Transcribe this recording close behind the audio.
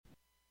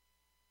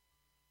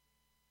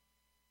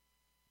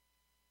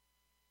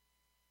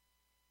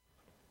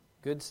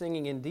Good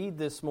singing indeed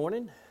this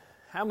morning.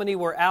 How many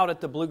were out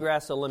at the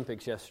Bluegrass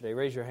Olympics yesterday?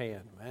 Raise your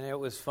hand. Man, it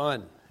was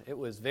fun. It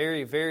was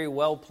very, very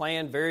well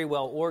planned, very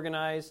well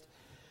organized,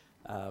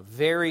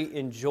 very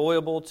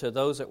enjoyable to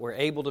those that were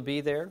able to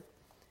be there.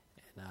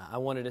 And I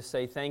wanted to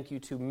say thank you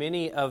to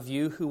many of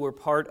you who were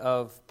part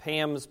of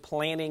Pam's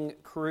planning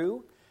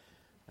crew.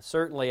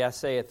 Certainly, I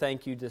say a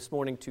thank you this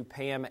morning to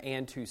Pam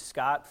and to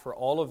Scott for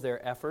all of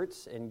their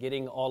efforts in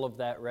getting all of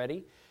that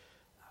ready.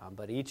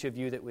 But each of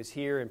you that was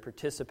here and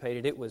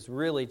participated, it was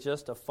really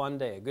just a fun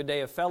day, a good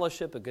day of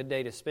fellowship, a good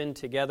day to spend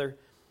together,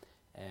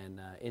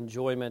 and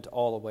enjoyment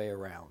all the way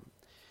around.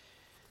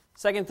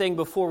 Second thing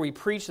before we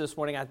preach this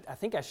morning, I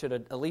think I should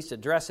at least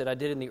address it. I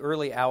did in the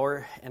early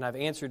hour, and I've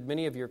answered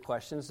many of your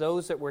questions.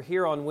 Those that were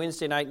here on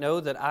Wednesday night know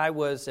that I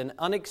was an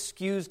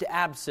unexcused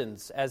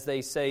absence, as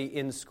they say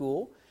in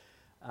school.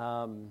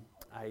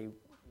 I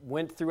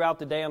went throughout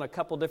the day on a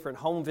couple different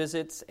home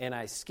visits, and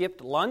I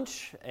skipped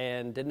lunch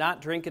and did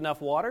not drink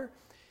enough water.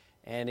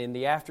 And in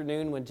the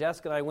afternoon, when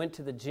Jessica and I went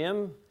to the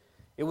gym,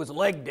 it was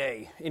leg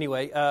day.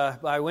 Anyway,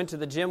 I went to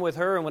the gym with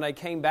her, and when I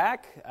came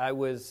back, I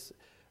was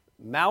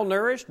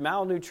malnourished,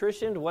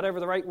 malnutritioned,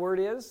 whatever the right word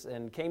is,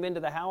 and came into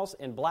the house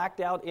and blacked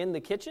out in the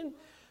kitchen,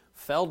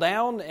 fell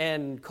down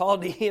and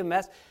called the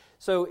EMS.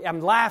 So I'm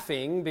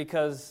laughing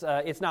because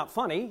it's not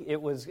funny. It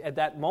was at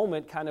that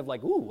moment kind of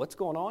like, ooh, what's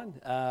going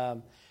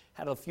on?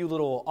 Had a few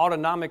little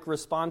autonomic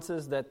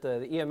responses that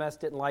the EMS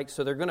didn't like,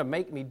 so they're going to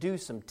make me do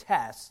some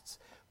tests.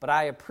 But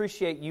I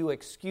appreciate you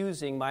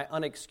excusing my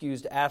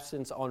unexcused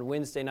absence on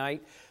Wednesday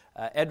night.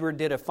 Edward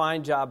did a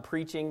fine job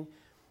preaching.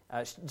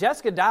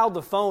 Jessica dialed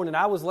the phone, and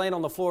I was laying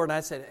on the floor, and I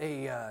said,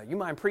 hey, you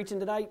mind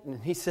preaching tonight?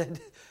 And he said,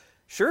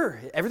 sure,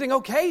 everything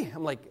okay?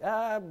 I'm like,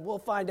 we'll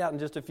find out in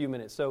just a few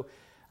minutes. So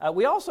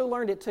we also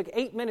learned it took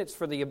 8 minutes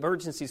for the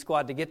emergency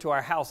squad to get to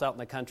our house out in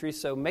the country,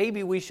 so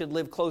maybe we should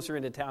live closer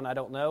into town, I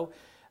don't know.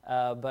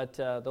 But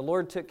the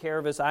Lord took care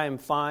of us. I am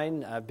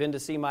fine. I've been to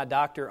see my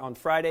doctor on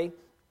Friday.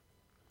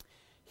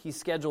 He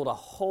scheduled a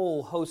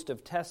whole host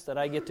of tests that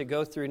I get to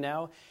go through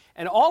now.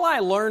 And all I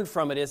learned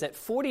from it is at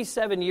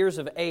 47 years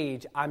of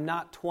age, I'm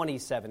not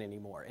 27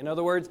 anymore. In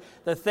other words,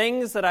 the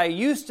things that I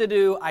used to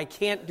do, I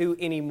can't do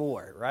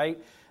anymore,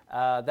 right?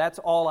 That's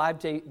all I've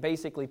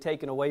basically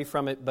taken away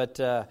from it. But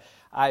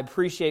I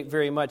appreciate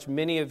very much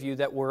many of you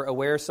that were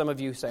aware. Some of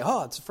you say,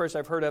 oh, it's the first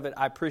I've heard of it.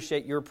 I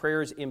appreciate your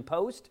prayers in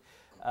post.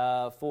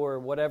 For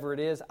whatever it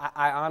is.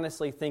 I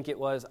honestly think it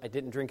was I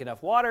didn't drink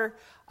enough water,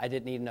 I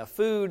didn't eat enough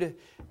food,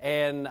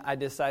 and I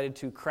decided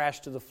to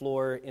crash to the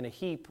floor in a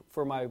heap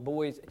for my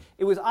boys.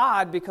 It was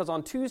odd because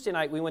on Tuesday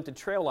night we went to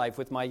Trail Life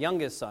with my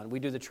youngest son. We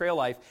do the Trail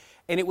Life,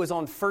 and it was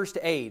on first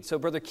aid. So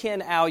Brother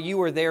Ken, Al, you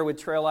were there with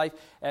Trail Life.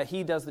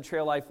 He does the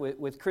Trail Life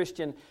with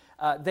Christian.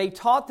 They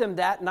taught them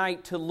that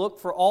night to look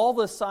for all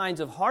the signs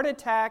of heart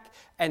attack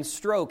and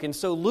stroke. And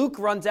so Luke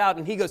runs out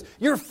and he goes,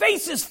 your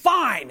face is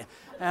fine.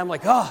 And I'm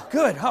like, oh,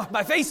 good. Oh,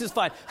 my face is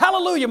fine.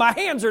 Hallelujah. My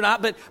hands are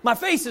not, but my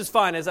face is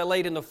fine as I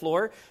laid in the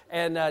floor.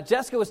 And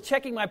Jessica was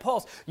checking my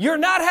pulse. You're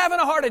not having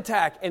a heart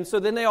attack. And so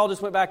then they all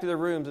just went back to their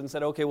rooms and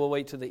said, okay, we'll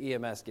wait till the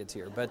EMS gets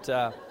here. But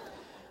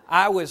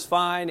I was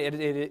fine.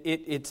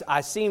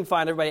 I seemed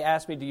fine. Everybody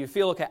asked me, do you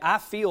feel okay? I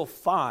feel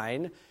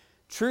fine.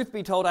 Truth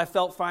be told, I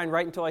felt fine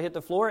right until I hit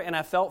the floor, and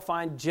I felt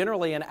fine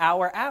generally an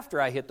hour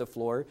after I hit the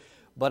floor.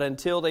 But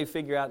until they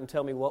figure out and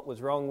tell me what was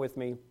wrong with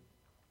me,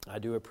 I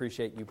do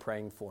appreciate you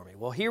praying for me.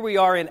 Well, here we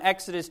are in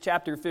Exodus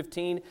chapter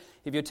 15.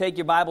 If you take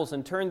your Bibles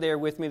and turn there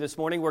with me this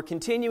morning, we're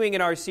continuing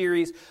in our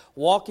series,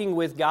 Walking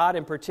with God,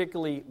 and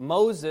particularly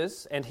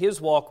Moses and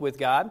his walk with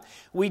God.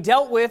 We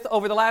dealt with,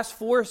 over the last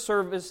 4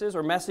 services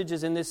or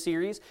messages in this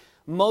series,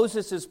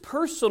 Moses'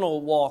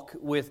 personal walk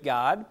with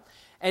God.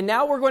 And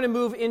now we're going to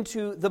move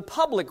into the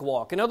public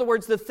walk. In other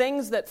words, the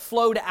things that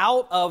flowed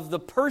out of the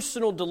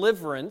personal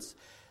deliverance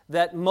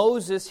that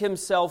Moses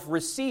himself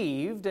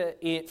received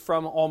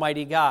from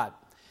Almighty God.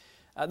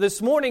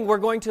 This morning we're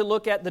going to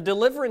look at the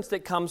deliverance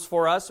that comes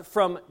for us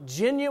from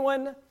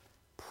genuine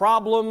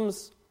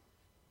problems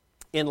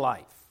in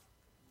life.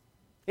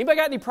 Anybody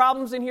got any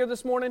problems in here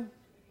this morning?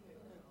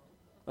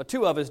 Well,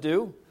 2 of us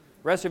do.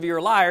 The rest of you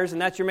are liars,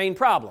 and that's your main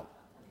problem.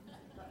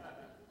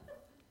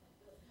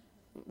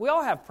 We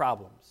all have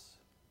problems.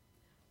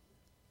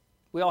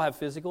 We all have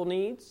physical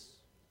needs.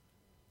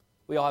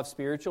 We all have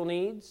spiritual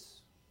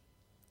needs.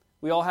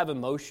 We all have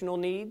emotional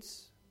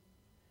needs.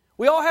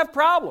 We all have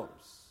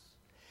problems.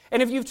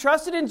 And if you've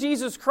trusted in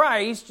Jesus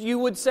Christ, you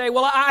would say,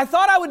 well, I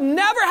thought I would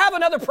never have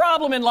another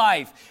problem in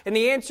life. And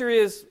the answer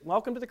is,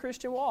 welcome to the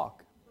Christian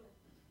walk.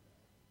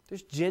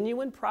 There's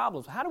genuine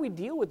problems. How do we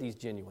deal with these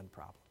genuine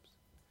problems?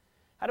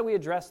 How do we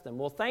address them?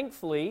 Well,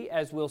 thankfully,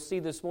 as we'll see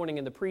this morning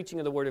in the preaching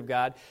of the Word of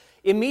God,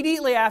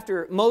 immediately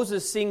after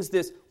Moses sings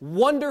this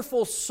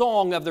wonderful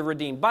song of the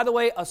redeemed. By the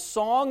way, a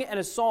song and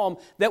a psalm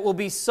that will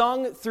be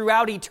sung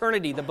throughout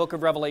eternity, the book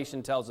of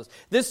Revelation tells us.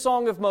 This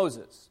song of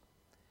Moses.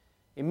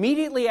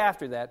 Immediately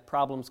after that,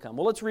 problems come.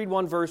 Well, let's read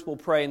one verse, we'll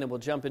pray, and then we'll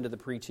jump into the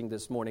preaching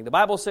this morning. The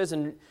Bible says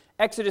in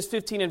Exodus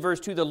 15 and verse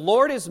 2, the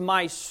Lord is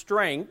my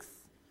strength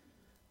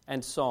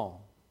and song.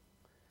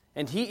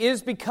 and He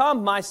is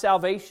become my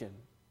salvation.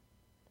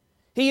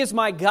 He is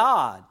my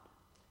God.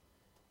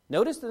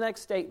 Notice the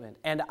next statement,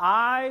 and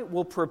I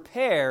will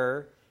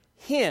prepare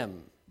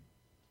Him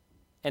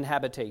an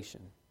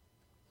habitation.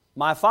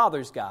 My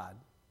Father's God,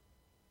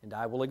 and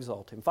I will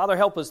exalt Him. Father,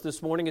 help us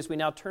this morning as we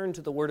now turn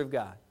to the Word of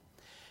God.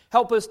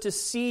 Help us to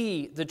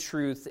see the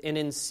truth, and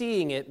in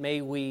seeing it,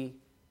 may we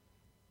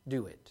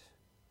do it.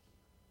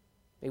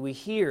 May we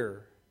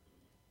hear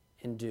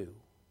and do.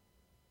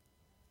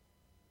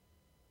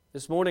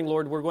 This morning,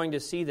 Lord, we're going to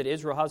see that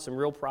Israel has some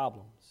real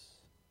problems.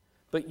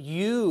 But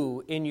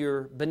You, in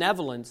Your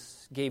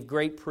benevolence, gave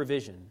great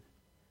provision,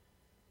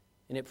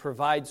 and it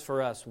provides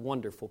for us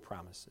wonderful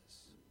promises.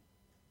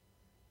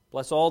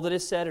 Bless all that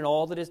is said and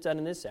all that is done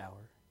in this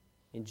hour.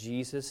 In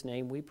Jesus'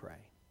 name we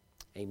pray.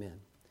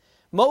 Amen.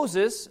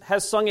 Moses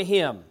has sung a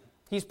hymn.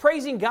 He's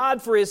praising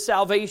God for His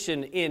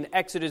salvation in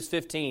Exodus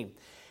 15.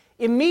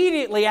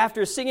 Immediately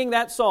after singing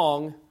that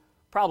song,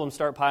 problems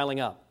start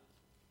piling up.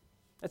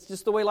 That's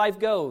just the way life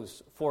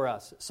goes for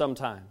us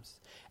sometimes.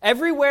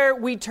 Everywhere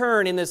we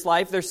turn in this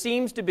life, there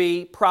seems to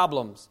be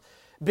problems.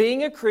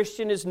 Being a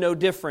Christian is no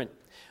different.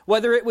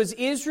 Whether it was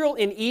Israel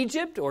in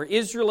Egypt or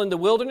Israel in the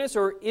wilderness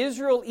or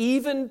Israel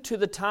even to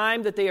the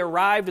time that they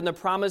arrived in the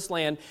Promised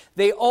Land,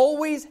 they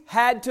always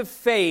had to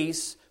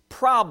face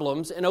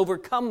problems and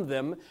overcome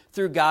them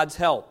through God's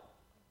help.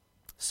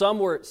 Some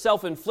were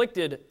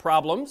self-inflicted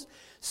problems.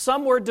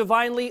 Some were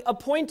divinely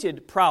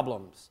appointed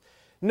problems.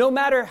 No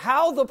matter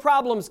how the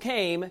problems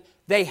came,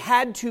 they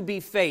had to be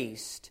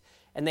faced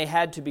and they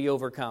had to be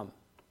overcome.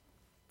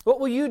 What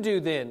will you do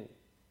then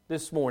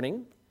this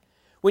morning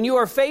when you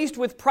are faced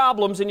with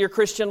problems in your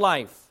Christian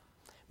life?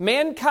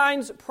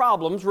 Mankind's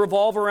problems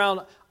revolve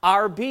around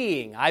our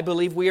being. I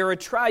believe we are a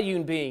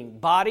triune being,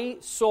 body,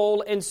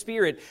 soul, and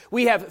spirit.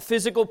 We have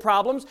physical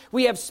problems,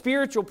 we have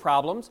spiritual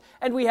problems,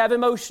 and we have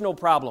emotional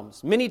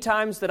problems. Many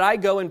times that I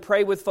go and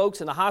pray with folks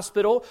in the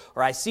hospital,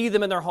 or I see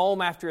them in their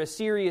home after a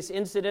serious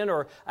incident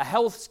or a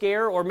health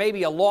scare or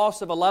maybe a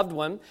loss of a loved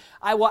one,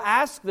 I will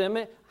ask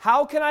them,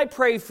 how can I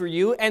pray for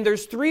you? And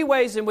there's 3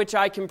 ways in which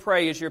I can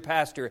pray as your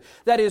pastor.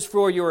 That is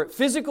for your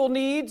physical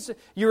needs,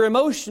 your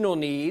emotional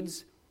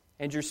needs,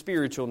 and your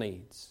spiritual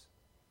needs.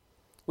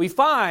 We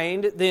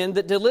find then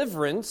that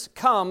deliverance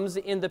comes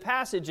in the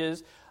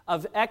passages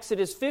of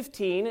Exodus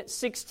 15,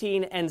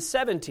 16, and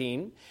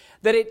 17,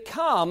 that it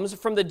comes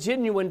from the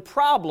genuine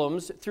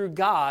problems through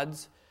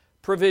God's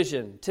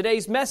provision.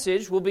 Today's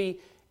message will be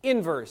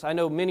inverse. I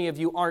know many of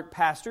you aren't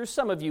pastors.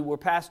 Some of you were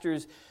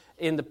pastors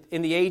in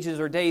the ages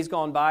or days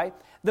gone by.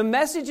 The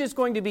message is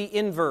going to be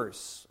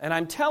inverse. And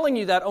I'm telling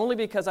you that only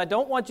because I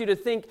don't want you to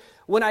think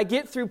when I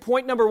get through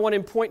point number 1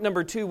 and point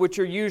number 2, which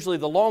are usually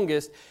the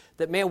longest,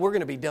 that, man, we're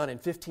going to be done in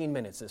 15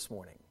 minutes this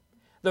morning.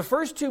 The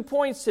first 2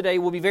 points today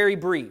will be very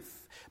brief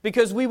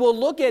because we will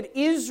look at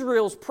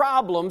Israel's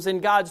problems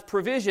and God's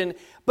provision,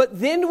 but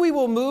then we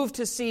will move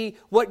to see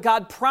what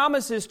God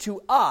promises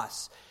to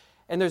us.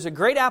 And there's a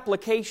great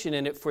application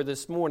in it for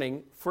this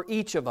morning for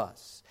each of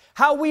us.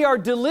 How we are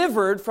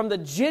delivered from the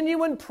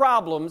genuine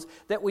problems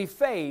that we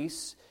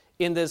face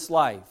in this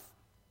life.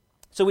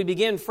 So we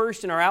begin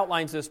first in our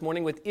outlines this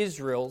morning with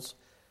Israel's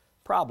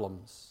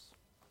problems.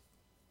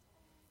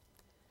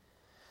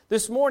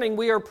 This morning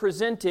we are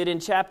presented in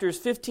chapters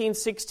 15,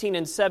 16,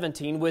 and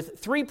 17 with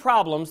 3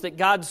 problems that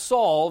God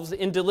solves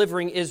in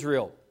delivering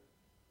Israel.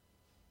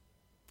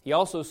 He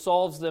also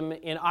solves them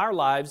in our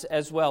lives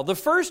as well. The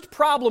first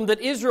problem that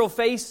Israel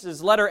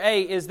faces, letter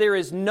A, is there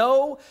is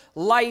no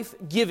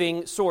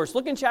life-giving source.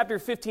 Look in chapter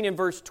 15 and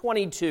verse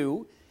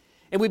 22,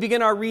 and we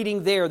begin our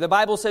reading there. The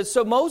Bible says,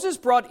 "So Moses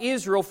brought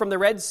Israel from the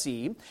Red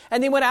Sea,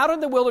 and they went out in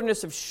the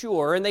wilderness of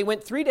Shur, and they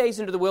went 3 days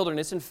into the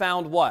wilderness and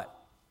found" what?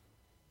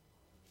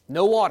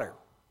 No water.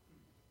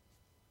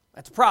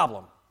 That's a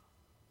problem.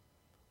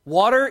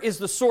 Water is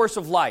the source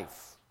of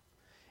life.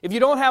 If you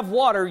don't have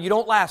water, you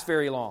don't last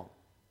very long.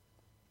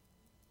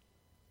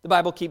 The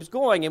Bible keeps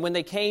going, and when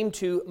they came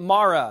to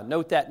Marah,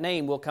 note that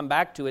name, we'll come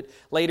back to it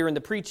later in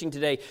the preaching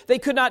today, they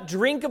could not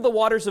drink of the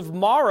waters of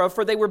Marah,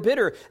 for they were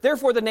bitter.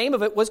 Therefore the name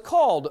of it was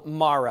called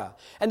Marah.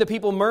 And the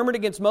people murmured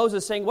against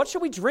Moses, saying, "What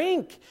shall we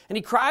drink?" And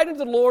he cried unto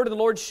the Lord, and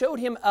the Lord showed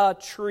him a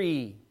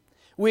tree,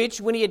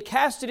 which, when he had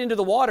cast it into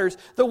the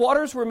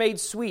waters were made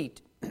sweet.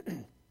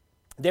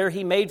 There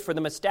he made for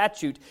them a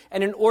statute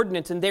and an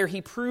ordinance, and there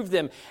he proved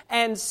them,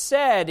 and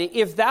said,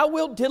 "If thou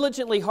wilt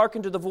diligently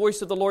hearken to the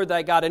voice of the Lord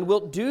thy God, and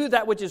wilt do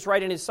that which is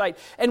right in his sight,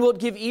 and wilt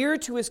give ear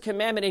to his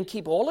commandment, and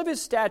keep all of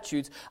his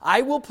statutes,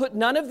 I will put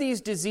none of these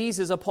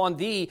diseases upon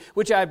thee,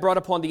 which I have brought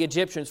upon the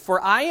Egyptians.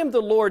 For I am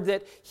the Lord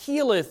that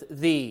healeth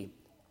thee."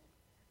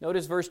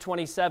 Notice verse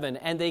 27,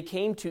 "And they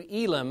came to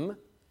Elim,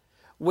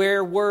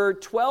 where were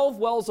 12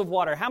 wells of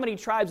water." How many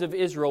tribes of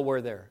Israel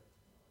were there?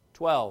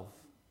 12.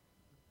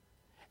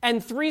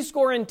 "And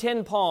 70 and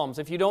 10 palms."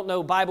 If you don't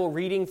know Bible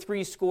reading,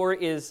 70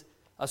 is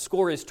A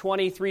score is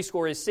 20, 3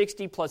 score is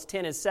 60, plus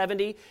 10 is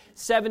 70.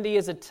 70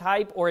 is a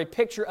type or a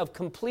picture of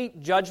complete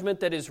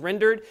judgment that is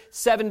rendered,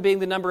 7 being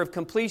the number of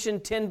completion,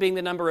 10 being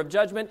the number of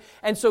judgment.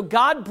 And so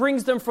God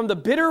brings them from the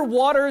bitter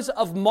waters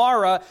of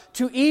Marah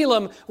to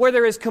Elim, where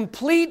there is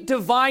complete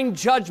divine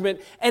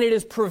judgment, and it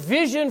is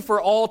provision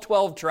for all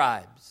 12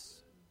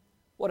 tribes.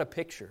 What a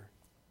picture.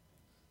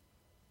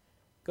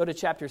 Go to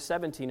chapter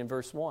 17 and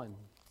verse 1.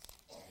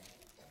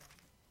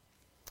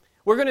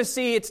 We're going to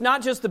see it's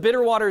not just the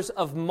bitter waters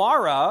of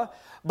Marah,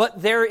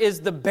 but there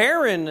is the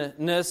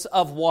barrenness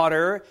of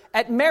water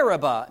at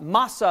Meribah,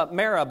 Massa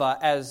Meribah,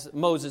 as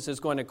Moses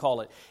is going to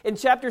call it. In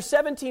chapter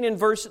 17 and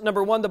verse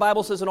number 1, the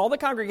Bible says, "And all the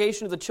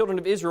congregation of the children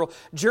of Israel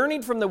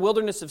journeyed from the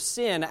wilderness of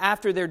Sin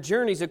after their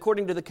journeys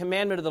according to the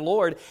commandment of the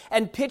Lord,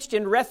 and pitched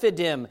in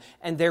Rephidim,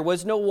 and there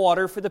was no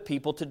water for the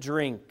people to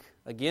drink."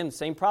 Again,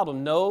 same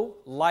problem, no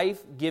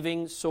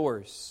life-giving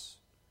source.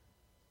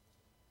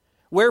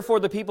 "Wherefore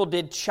the people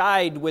did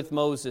chide with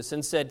Moses,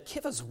 and said,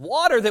 Give us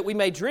water that we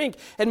may drink.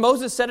 And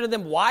Moses said unto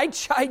them, Why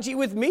chide ye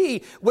with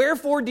me?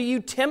 Wherefore do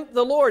you tempt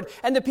the Lord?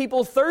 And the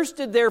people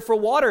thirsted there for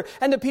water.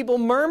 And the people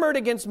murmured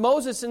against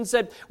Moses, and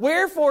said,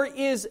 Wherefore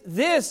is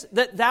this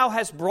that thou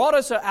hast brought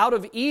us out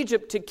of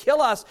Egypt to kill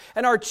us,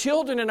 and our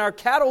children and our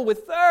cattle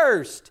with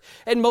thirst?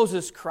 And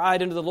Moses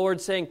cried unto the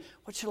Lord, saying,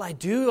 What shall I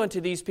do unto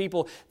these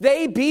people?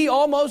 They be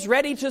almost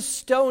ready to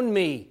stone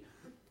me.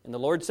 And the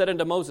Lord said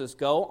unto Moses,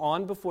 Go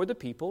on before the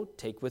people,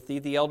 take with thee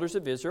the elders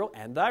of Israel,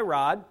 and thy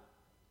rod."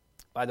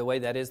 By the way,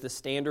 that is the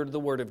standard of the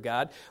word of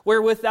God.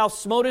 "Wherewith thou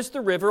smotest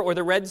the river, or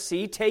the Red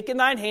Sea, take in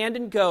thine hand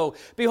and go.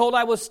 Behold,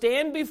 I will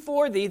stand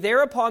before thee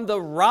there upon the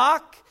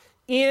rock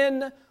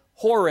in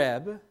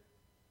Horeb.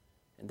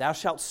 And thou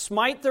shalt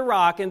smite the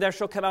rock, and there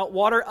shall come out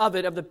water of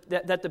it,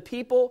 that the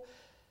people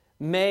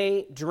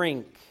may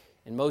drink.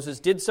 And Moses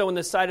did so in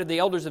the sight of the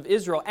elders of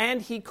Israel,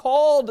 and he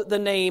called the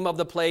name of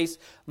the place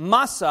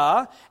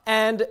Massa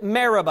and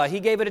Meribah." He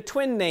gave it a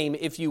twin name,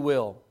 if you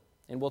will.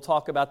 And we'll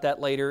talk about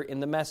that later in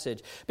the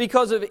message.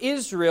 "Because of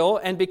Israel,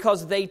 and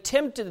because they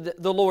tempted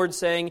the Lord,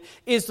 saying,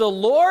 Is the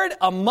Lord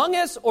among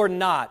us or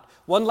not?"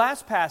 One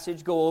last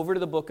passage, go over to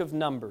the book of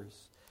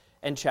Numbers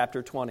and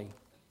chapter 20.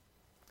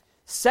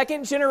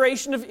 Second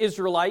generation of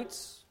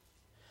Israelites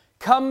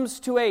comes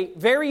to a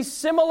very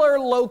similar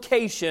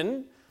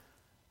location,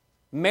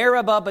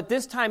 Meribah, but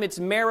this time it's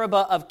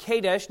Meribah of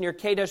Kadesh, near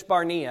Kadesh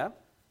Barnea.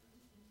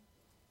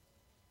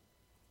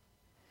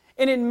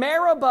 And in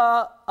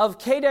Meribah of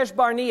Kadesh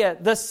Barnea,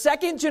 the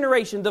second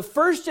generation, the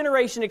first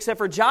generation except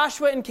for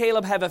Joshua and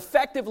Caleb, have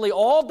effectively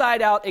all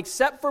died out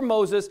except for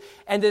Moses.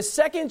 And this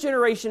second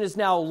generation is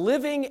now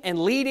living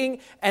and leading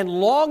and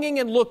longing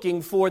and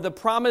looking for the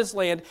promised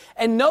land.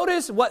 And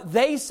notice what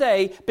they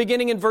say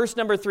beginning in verse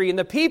number 3. "And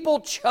the people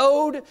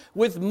chode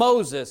with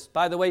Moses."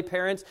 By the way,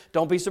 parents,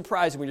 don't be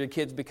surprised when your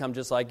kids become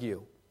just like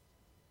you.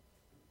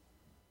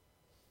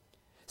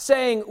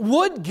 "Saying,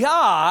 Would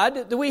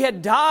God that we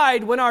had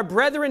died when our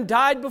brethren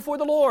died before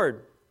the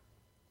Lord.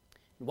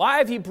 Why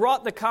have ye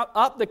brought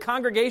up the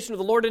congregation of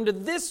the Lord into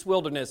this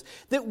wilderness,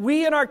 that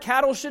we and our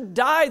cattle should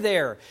die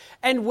there?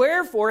 And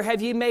wherefore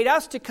have ye made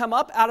us to come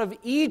up out of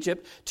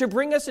Egypt to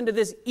bring us into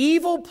this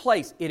evil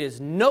place? It is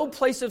no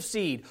place of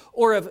seed,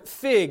 or of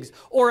figs,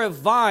 or of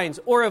vines,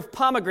 or of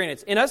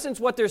pomegranates." In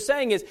essence, what they're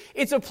saying is,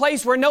 it's a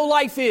place where no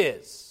life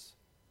is.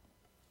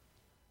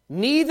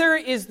 "Neither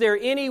is there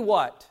any"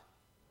 what?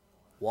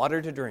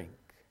 Water to drink.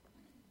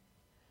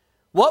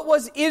 What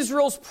was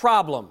Israel's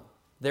problem?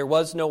 There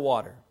was no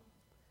water.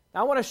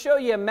 Now I want to show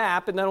you a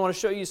map, and then I want to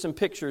show you some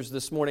pictures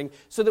this morning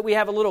so that we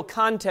have a little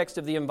context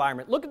of the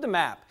environment. Look at the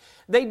map.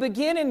 They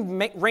begin in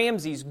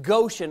Ramses,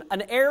 Goshen,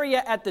 an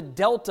area at the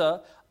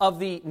delta of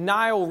the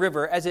Nile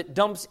River as it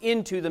dumps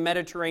into the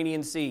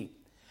Mediterranean Sea.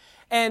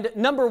 And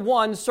number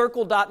 1,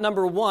 circle dot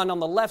number 1 on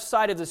the left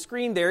side of the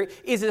screen there,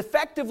 is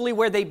effectively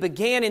where they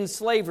began in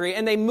slavery.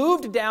 And they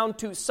moved down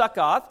to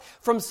Succoth,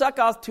 from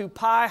Succoth to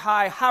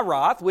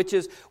Pi-Hahiroth, which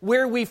is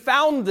where we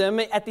found them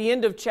at the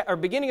end of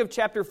beginning of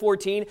chapter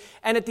 14.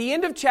 And at the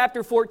end of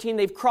chapter 14,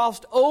 they've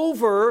crossed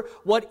over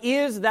what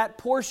is that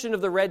portion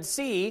of the Red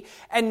Sea.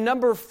 And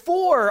number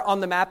 4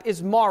 on the map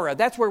is Marah.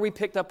 That's where we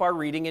picked up our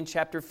reading in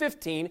chapter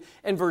 15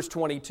 and verse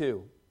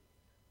 22.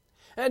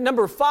 And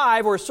number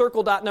 5, or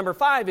circle dot number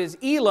 5, is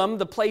Elim,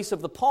 the place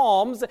of the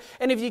palms.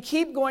 And if you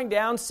keep going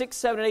down, 6,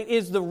 7, 8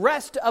 is the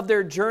rest of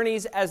their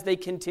journeys as they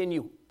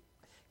continue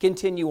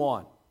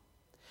on.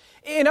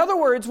 In other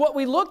words, what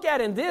we look at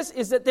in this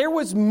is that there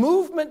was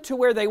movement to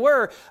where they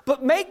were.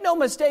 But make no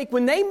mistake,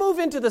 when they move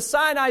into the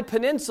Sinai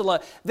Peninsula,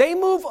 they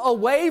move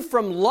away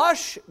from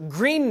lush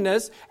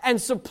greenness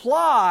and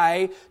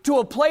supply to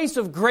a place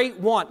of great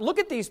want. Look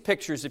at these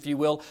pictures, if you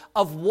will,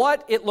 of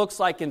what it looks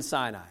like in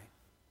Sinai.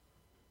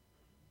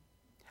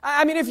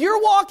 I mean, if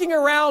you're walking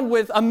around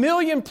with 1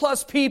 million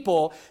plus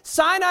people,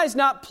 Sinai's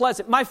not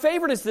pleasant. My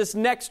favorite is this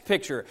next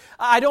picture.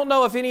 I don't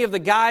know if any of the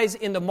guys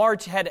in the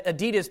march had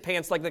Adidas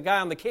pants like the guy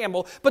on the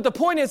camel, but the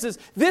point is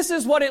this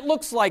is what it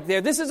looks like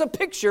there. This is a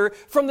picture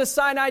from the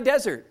Sinai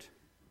desert.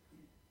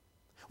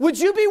 Would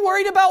you be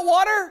worried about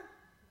water?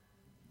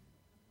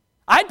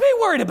 I'd be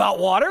worried about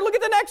water. Look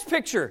at the next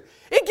picture.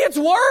 It gets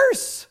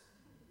worse.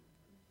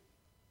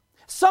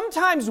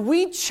 Sometimes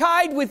we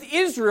chide with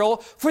Israel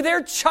for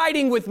their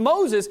chiding with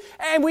Moses,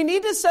 and we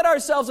need to set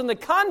ourselves in the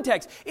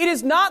context. It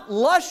is not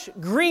lush,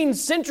 green,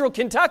 central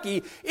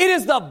Kentucky. It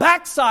is the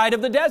backside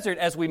of the desert,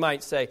 as we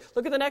might say.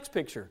 Look at the next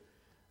picture.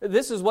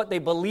 This is what they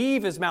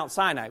believe is Mount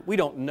Sinai. We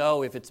don't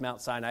know if it's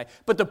Mount Sinai,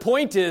 but the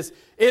point is,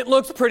 it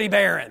looks pretty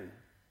barren.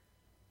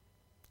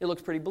 It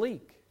looks pretty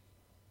bleak.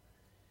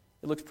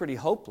 It looks pretty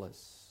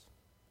hopeless.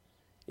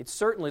 It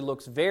certainly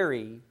looks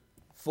very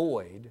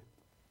void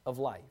of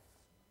life.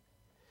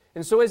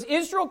 And so as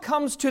Israel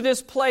comes to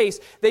this place,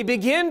 they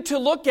begin to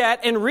look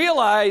at and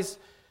realize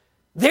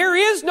there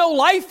is no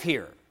life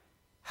here.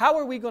 How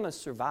are we going to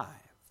survive?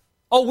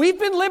 Oh, we've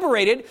been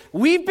liberated.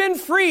 We've been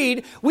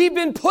freed. We've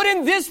been put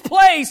in this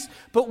place.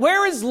 But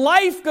where is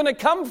life going to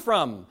come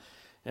from?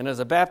 And as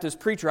a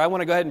Baptist preacher, I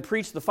want to go ahead and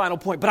preach the final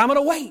point, but I'm going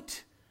to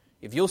wait.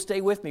 If you'll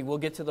stay with me, we'll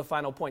get to the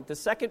final point. The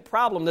second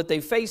problem that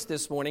they face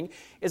this morning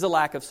is a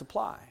lack of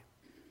supply.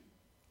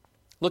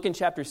 Look in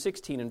chapter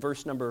 16 and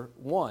verse number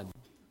 1.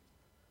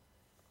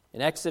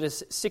 In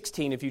Exodus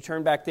 16, if you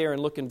turn back there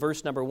and look in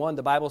verse number 1,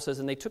 the Bible says,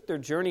 "And they took their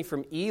journey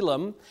from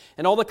Elim,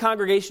 and all the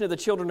congregation of the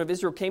children of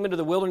Israel came into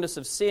the wilderness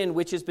of Sin,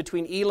 which is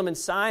between Elim and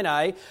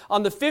Sinai,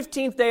 on the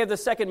 15th day of the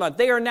second month."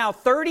 They are now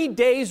 30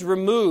 days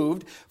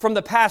removed from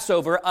the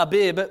Passover,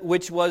 Abib,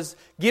 which was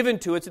given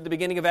to us at the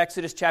beginning of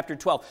Exodus chapter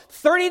 12.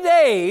 30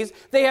 days,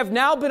 they have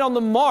now been on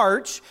the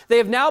march, they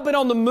have now been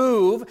on the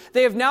move,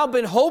 they have now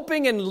been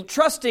hoping and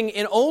trusting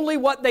in only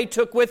what they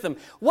took with them.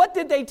 What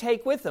did they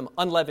take with them?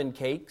 Unleavened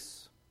cakes.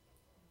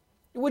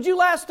 Would you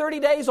last 30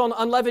 days on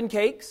unleavened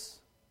cakes?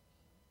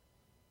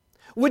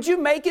 Would you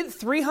make it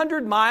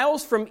 300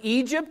 miles from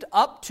Egypt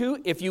up to,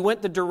 if you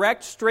went the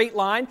direct straight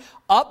line,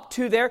 up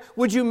to there?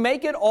 Would you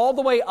make it all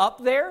the way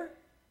up there?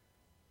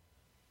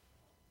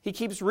 He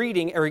keeps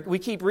reading, or we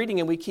keep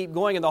reading and we keep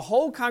going. And the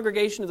whole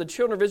congregation of the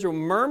children of Israel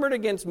murmured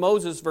against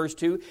Moses, verse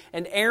 2,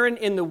 and Aaron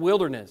in the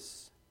wilderness.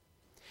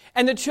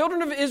 And the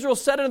children of Israel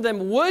said unto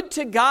them, "Would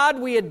to God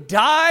we had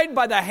died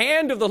by the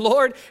hand of the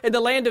Lord in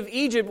the land of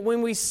Egypt,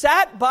 when we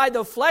sat by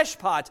the flesh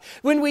pots,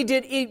 when we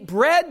did eat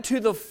bread to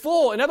the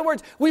full." In other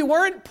words, we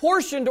weren't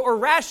portioned or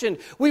rationed.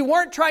 We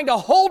weren't trying to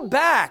hold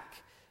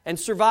back and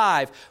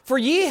survive. "For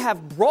ye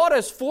have brought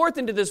us forth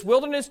into this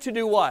wilderness to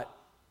do" what?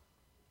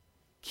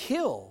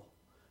 Kill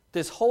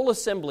this whole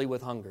assembly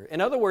with hunger.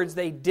 In other words,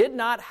 they did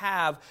not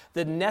have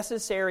the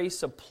necessary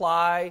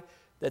supply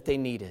that they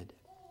needed.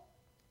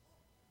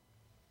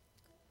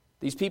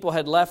 These people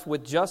had left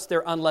with just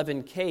their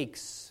unleavened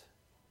cakes.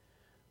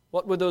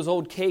 What would those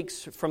old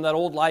cakes from that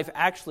old life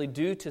actually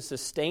do to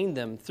sustain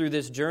them through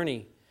this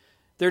journey?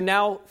 They're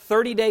now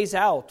 30 days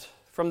out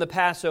from the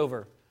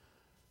Passover,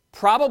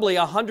 probably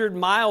 100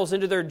 miles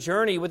into their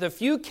journey with a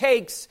few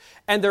cakes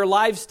and their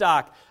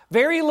livestock,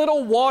 very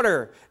little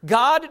water.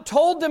 God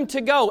told them to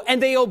go, and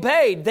they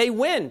obeyed. They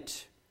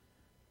went.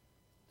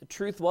 The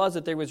truth was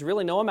that there was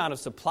really no amount of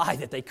supply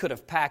that they could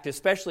have packed,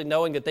 especially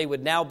knowing that they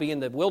would now be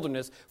in the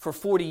wilderness for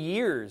 40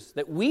 years.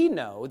 That we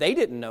know, they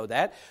didn't know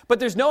that, but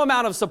there's no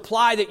amount of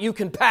supply that you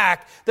can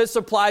pack that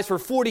supplies for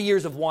 40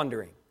 years of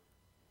wandering.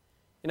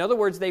 In other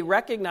words, they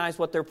recognized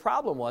what their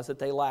problem was, that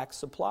they lacked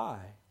supply.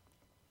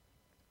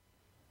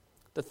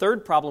 The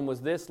third problem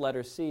was this,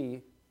 letter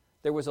C.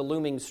 There was a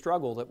looming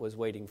struggle that was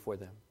waiting for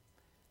them.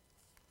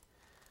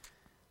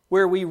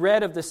 Where we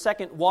read of the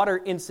second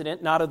water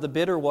incident, not of the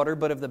bitter water,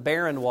 but of the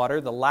barren water,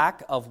 the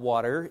lack of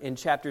water in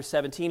chapter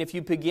 17. If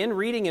you begin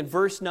reading in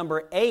verse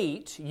number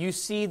 8, you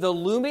see the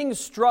looming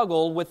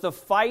struggle with the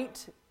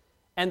fight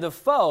and the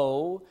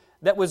foe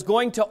that was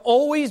going to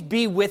always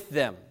be with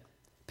them.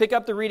 Pick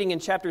up the reading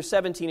in chapter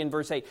 17 and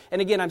verse 8. And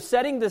again, I'm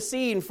setting the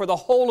scene for the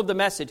whole of the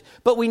message,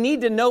 but we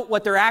need to note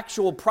what their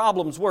actual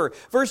problems were.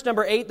 Verse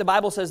number 8, the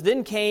Bible says,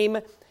 "Then came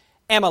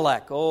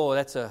Amalek." Oh,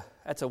 that's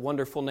a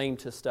wonderful name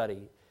to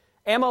study.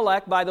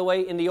 Amalek, by the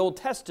way, in the Old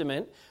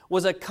Testament,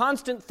 was a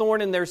constant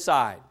thorn in their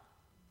side.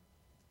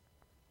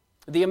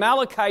 The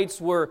Amalekites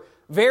were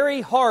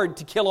very hard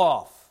to kill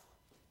off,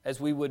 as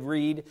we would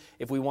read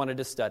if we wanted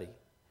to study.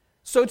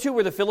 So too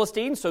were the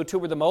Philistines, so too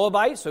were the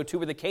Moabites, so too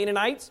were the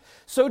Canaanites,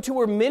 so too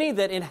were many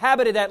that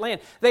inhabited that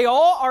land. They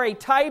all are a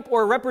type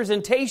or a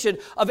representation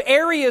of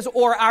areas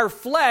or our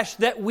flesh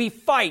that we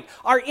fight,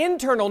 our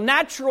internal,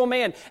 natural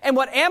man. And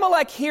what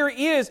Amalek here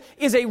is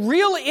a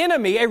real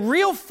enemy, a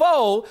real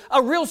foe,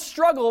 a real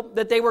struggle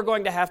that they were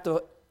going to have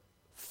to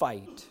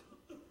fight.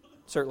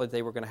 Certainly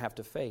they were going to have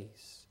to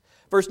face.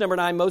 Verse number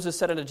 9, Moses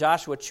said unto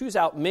Joshua, "Choose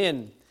out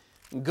men,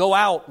 and go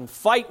out and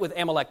fight with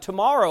Amalek.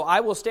 Tomorrow I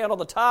will stand on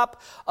the top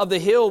of the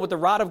hill with the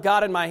rod of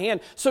God in my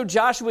hand." So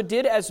Joshua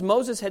did as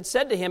Moses had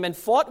said to him and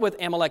fought with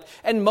Amalek.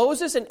 And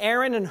Moses and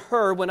Aaron and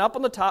Hur went up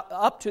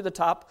to the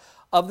top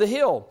of the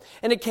hill.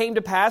 And it came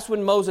to pass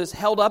when Moses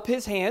held up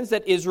his hands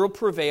that Israel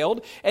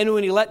prevailed, and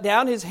when he let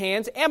down his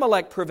hands,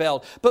 Amalek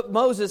prevailed. But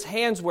Moses'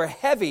 hands were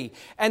heavy,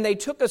 and they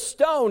took a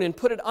stone and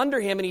put it under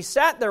him, and he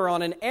sat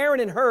thereon, and Aaron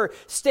and Hur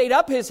stayed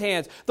up his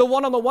hands, the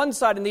one on the one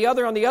side and the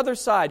other on the other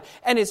side.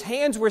 And his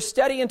hands were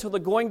steady until the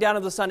going down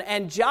of the sun.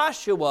 And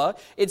Joshua,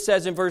 it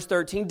says in verse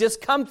 13,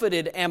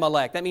 discomfited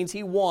Amalek. That means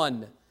he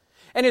won.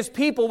 And his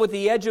people with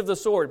the edge of the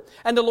sword.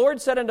 And the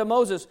Lord said unto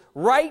Moses,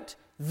 write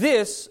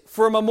this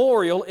for a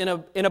memorial in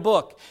a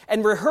book,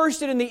 and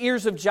rehearse it in the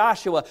ears of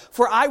Joshua,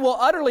 for I will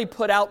utterly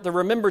put out the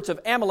remembrance of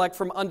Amalek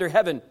from under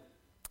heaven.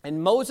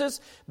 And Moses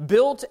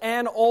built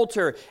an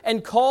altar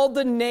and called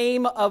the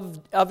name of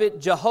it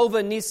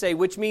Jehovah Nissi,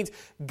 which means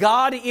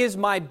God is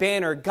my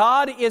banner,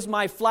 God is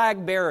my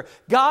flag bearer,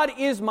 God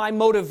is my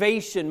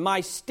motivation,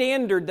 my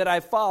standard that I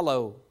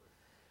follow.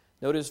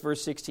 Notice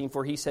verse 16,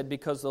 for he said,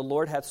 because the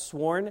Lord hath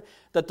sworn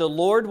that the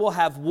Lord will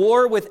have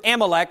war with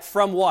Amalek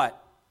from what?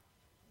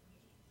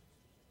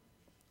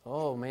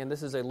 Oh man,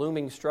 this is a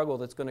looming struggle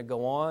that's going to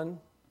go on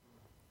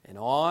and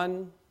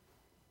on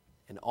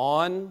and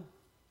on.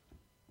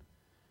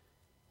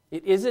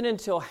 It isn't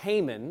until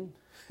Haman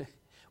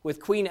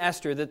with Queen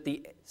Esther that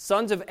the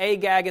sons of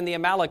Agag and the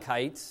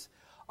Amalekites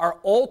are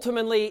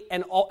ultimately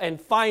and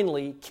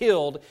finally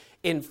killed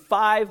in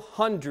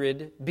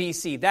 500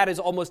 BC. That is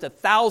almost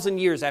 1,000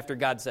 years after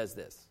God says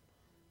this.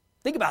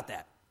 Think about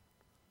that.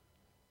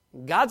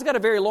 God's got a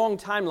very long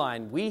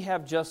timeline. We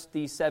have just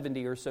these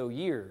 70 or so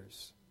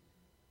years.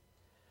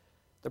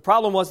 The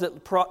problem was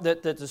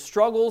that the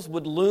struggles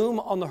would loom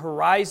on the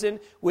horizon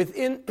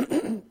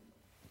within,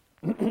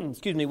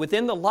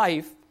 within the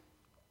life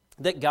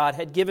that God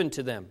had given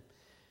to them.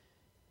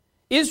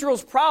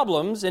 Israel's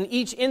problems, in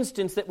each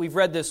instance that we've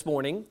read this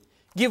morning,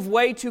 give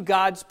way to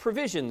God's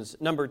provisions,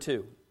 number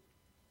 2.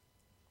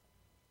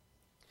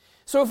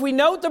 So if we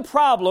note the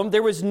problem,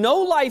 there was no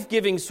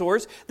life-giving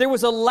source, there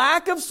was a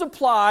lack of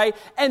supply,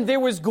 and there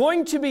was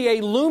going to be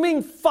a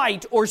looming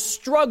fight or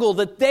struggle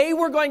that they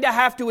were going to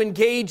have to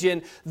engage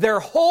in their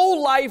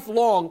whole life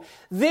long,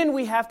 then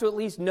we have to at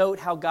least note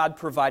how God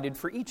provided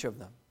for each of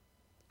them.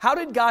 How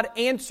did God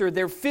answer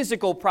their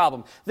physical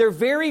problem, their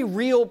very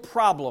real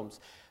problems?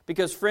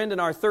 Because, friend, in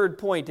our third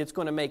point, it's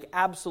going to make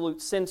absolute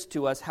sense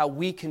to us how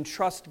we can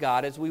trust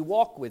God as we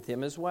walk with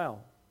Him as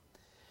well.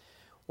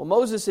 Well,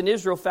 Moses and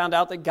Israel found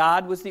out that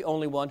God was the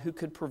only one who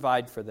could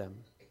provide for them.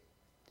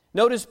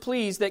 Notice,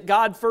 please, that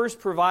God first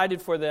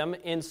provided for them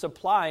in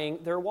supplying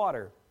their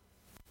water.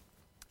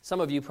 Some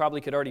of you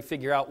probably could already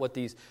figure out what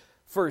these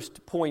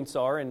first points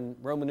are in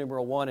Roman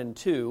numeral 1 and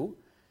 2.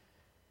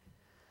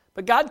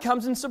 But God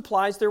comes and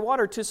supplies their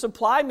water. To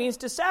supply means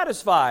to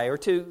satisfy or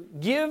to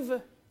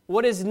give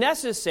what is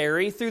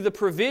necessary through the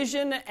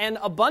provision and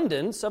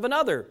abundance of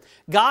another.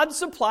 God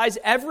supplies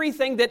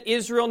everything that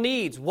Israel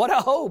needs. What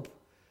a hope!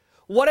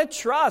 What a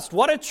trust!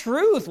 What a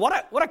truth! What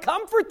a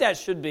comfort that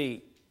should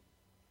be.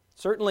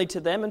 Certainly to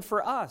them and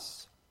for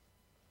us.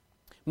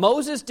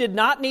 Moses did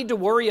not need to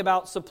worry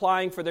about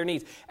supplying for their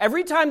needs.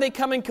 Every time they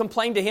come and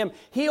complain to him,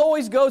 he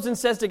always goes and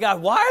says to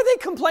God, why are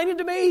they complaining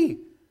to me?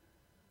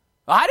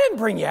 I didn't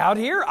bring you out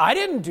here. I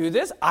didn't do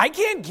this. I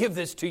can't give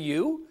this to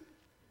you.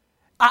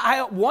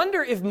 I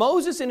wonder if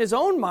Moses in his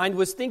own mind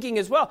was thinking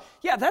as well,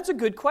 yeah, that's a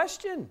good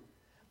question.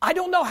 I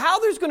don't know how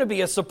there's going to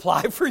be a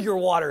supply for your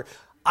water.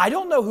 I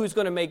don't know who's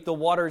going to make the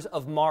waters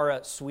of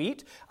Marah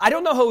sweet. I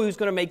don't know who's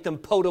going to make them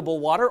potable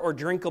water or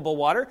drinkable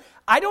water.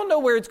 I don't know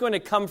where it's going to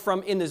come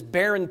from in this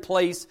barren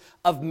place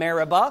of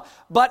Meribah,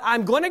 but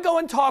I'm going to go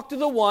and talk to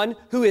the one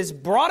who has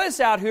brought us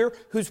out here,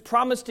 who's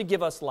promised to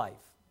give us life.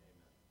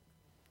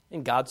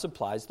 And God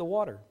supplies the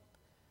water.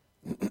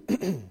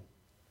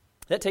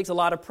 That takes a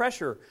lot of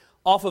pressure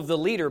off of the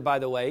leader, by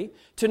the way,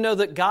 to know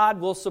that God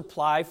will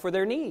supply for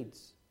their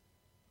needs.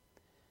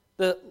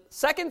 The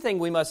second thing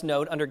we must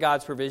note under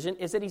God's provision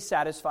is that He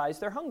satisfies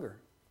their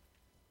hunger.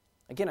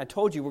 Again, I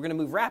told you we're going to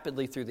move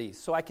rapidly through these,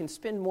 so I can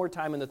spend more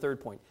time in the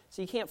third point.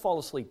 So you can't fall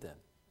asleep then.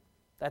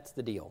 That's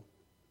the deal.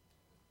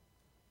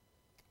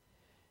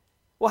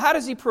 Well, how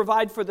does He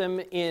provide for them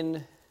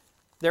in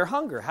their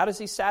hunger? How does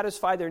He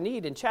satisfy their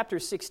need? In chapter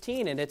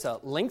 16, and it's a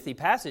lengthy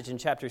passage in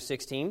chapter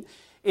 16,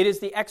 it is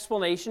the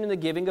explanation and the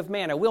giving of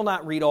manna. We'll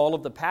not read all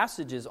of the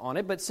passages on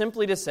it, but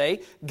simply to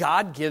say,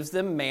 God gives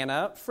them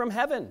manna from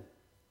heaven.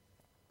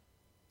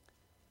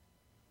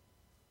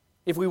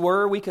 If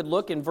we could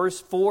look in verse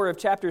 4 of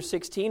chapter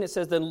 16. It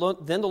says, Then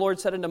the Lord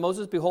said unto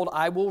Moses, Behold,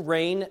 I will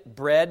rain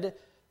bread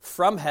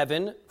from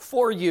heaven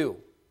for you.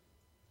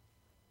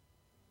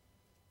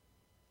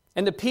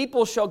 And the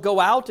people shall go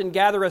out and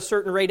gather a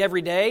certain rate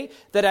every day,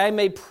 that I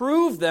may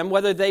prove them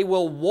whether they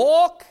will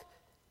walk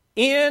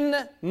in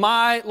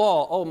my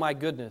law. Oh my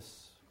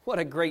goodness, what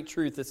a great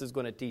truth this is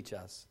going to teach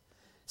us.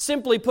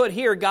 Simply put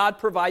here, God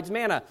provides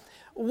manna.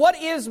 What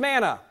is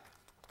manna?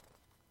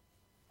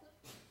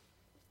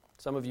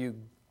 Some of you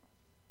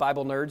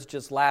Bible nerds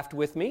just laughed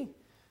with me.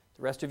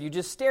 The rest of you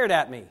just stared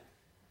at me.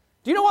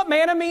 Do you know what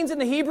manna means in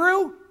the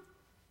Hebrew?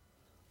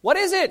 What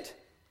is it?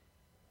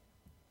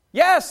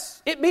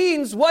 Yes, it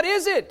means, what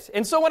is it?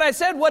 And so when I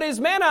said, what is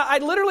manna? I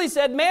literally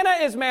said, manna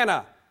is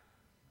manna.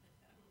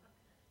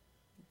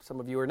 Some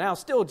of you are now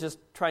still just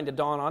trying to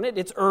dawn on it.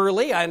 It's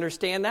early, I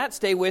understand that.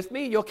 Stay with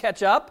me, you'll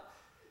catch up.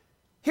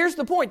 Here's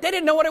the point. They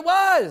didn't know what it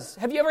was.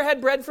 Have you ever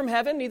had bread from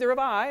heaven? Neither have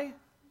I.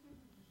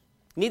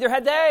 Neither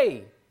had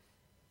they.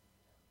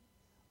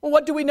 Well,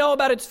 what do we know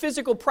about its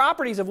physical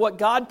properties of what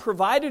God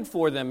provided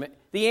for them?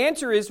 The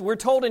answer is, we're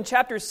told in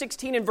chapter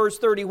 16 and verse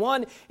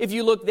 31, if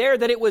you look there,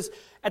 that it was,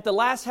 at the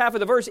last half of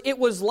the verse, it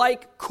was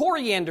like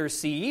coriander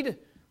seed.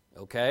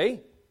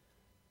 Okay.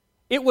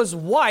 It was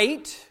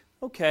white.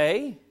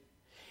 Okay.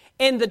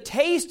 And the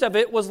taste of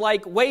it was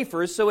like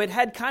wafers, so it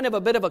had kind of a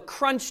bit of a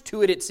crunch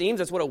to it, it seems.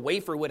 That's what a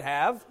wafer would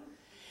have.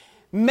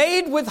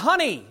 Made with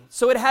honey,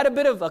 so it had a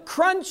bit of a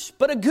crunch,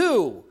 but a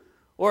goo,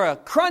 or a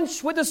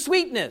crunch with a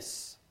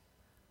sweetness.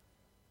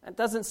 That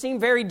doesn't seem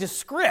very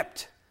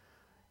descript,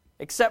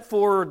 except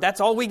for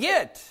that's all we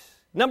get.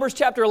 Numbers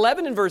chapter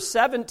 11 and verse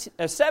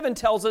 7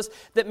 tells us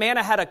that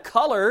manna had a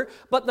color,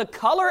 but the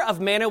color of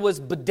manna was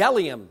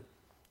bdellium.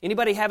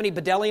 Anybody have any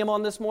bdellium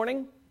on this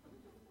morning?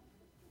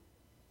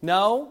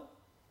 No?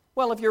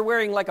 Well, if you're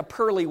wearing like a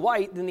pearly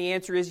white, then the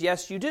answer is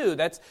yes, you do.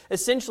 That's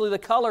essentially the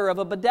color of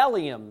a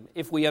bdellium,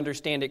 if we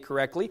understand it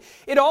correctly.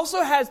 It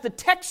also has the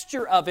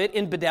texture of it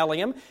in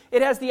bdellium.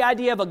 It has the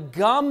idea of a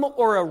gum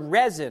or a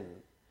resin.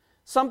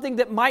 Something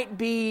that might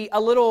be a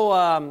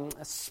little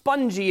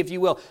spongy, if you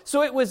will.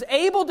 So it was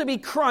able to be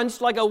crunched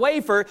like a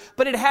wafer,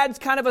 but it had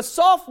kind of a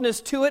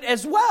softness to it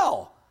as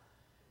well.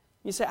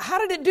 You say, how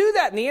did it do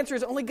that? And the answer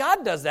is only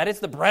God does that. It's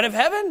the bread of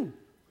heaven.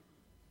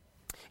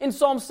 In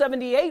Psalm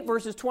 78,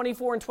 verses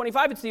 24 and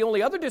 25, it's the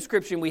only other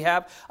description we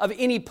have of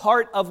any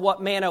part of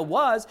what manna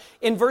was.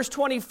 In verse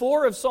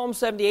 24 of Psalm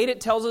 78, it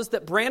tells us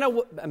that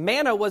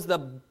manna was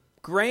the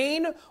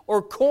grain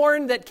or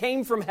corn that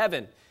came from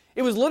heaven.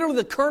 It was literally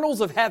the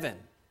kernels of heaven.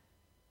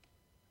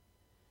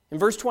 In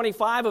verse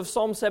 25 of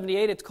Psalm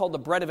 78, it's called the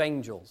bread of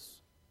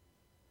angels.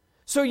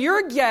 So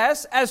your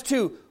guess as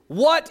to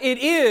what it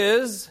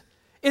is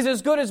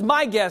as good as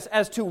my guess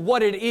as to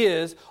what it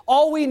is.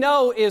 All we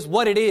know is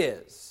what it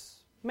is.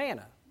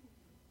 Manna.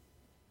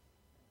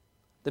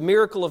 The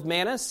miracle of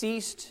manna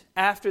ceased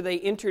after they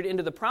entered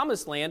into the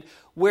promised land,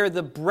 where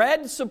the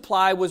bread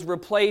supply was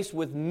replaced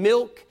with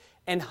milk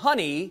and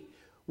honey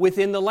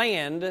within the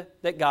land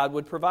that God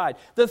would provide.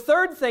 The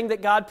third thing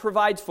that God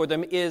provides for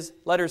them is,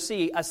 letter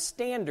C, a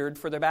standard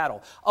for their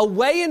battle. A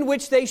way in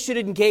which they should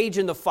engage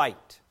in the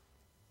fight.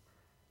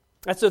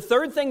 That's the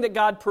third thing that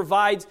God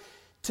provides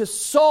to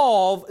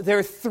solve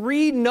their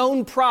three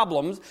known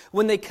problems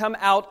when they come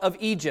out of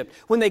Egypt,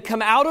 when they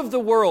come out of the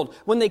world,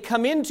 when they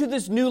come into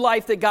this new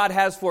life that God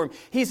has for them.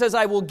 He says,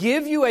 I will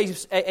give you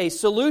a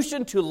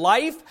solution to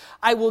life.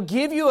 I will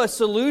give you a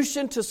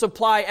solution to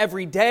supply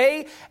every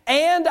day.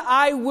 And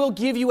I will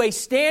give you a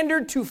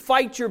standard to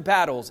fight your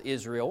battles,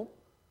 Israel.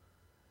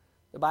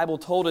 The Bible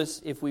told us,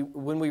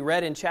 when we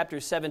read in chapter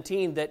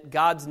 17, that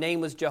God's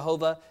name was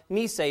Jehovah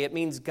Nissi. It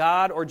means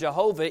God or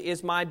Jehovah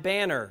is my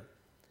banner.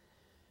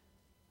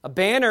 A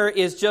banner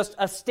is just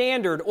a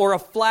standard or a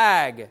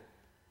flag.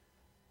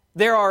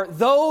 There are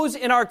those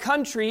in our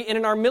country and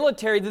in our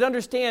military that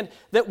understand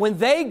that when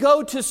they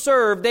go to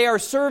serve, they are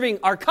serving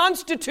our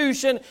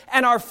Constitution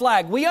and our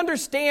flag. We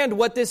understand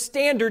what this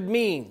standard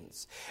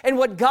means. And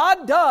what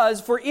God does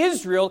for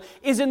Israel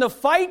is in the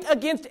fight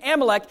against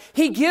Amalek,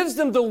 He gives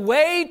them the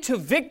way to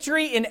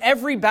victory in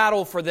every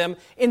battle for them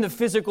in the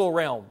physical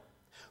realm.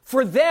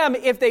 For them,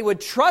 if they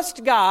would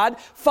trust God,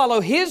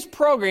 follow His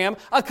program,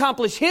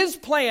 accomplish His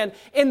plan,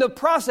 in the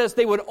process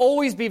they would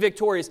always be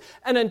victorious.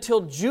 And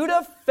until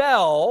Judah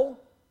fell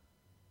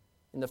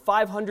in the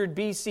 500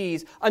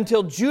 BCs,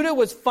 until Judah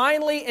was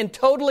finally and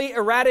totally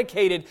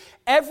eradicated,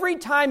 every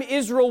time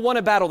Israel won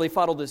a battle, they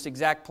followed this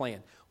exact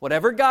plan.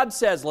 Whatever God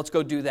says, let's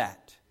go do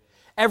that.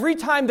 Every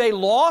time they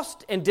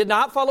lost and did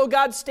not follow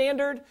God's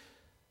standard,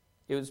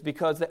 it was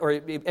because,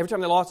 every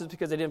time they lost, it's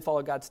because they didn't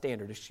follow God's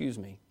standard,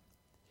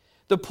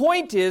 The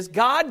point is,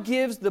 God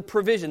gives the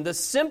provision, the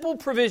simple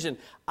provision.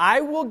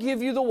 I will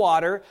give you the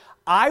water,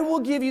 I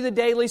will give you the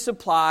daily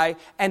supply,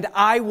 and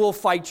I will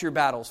fight your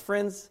battles.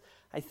 Friends,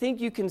 I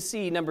think you can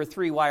see, number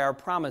 3, why our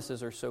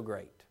promises are so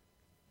great.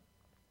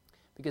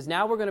 Because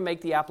now we're going to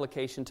make the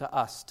application to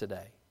us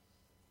today.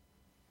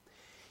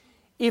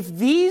 If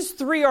these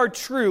 3 are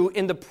true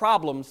in the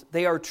problems,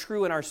 they are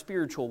true in our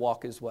spiritual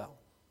walk as well.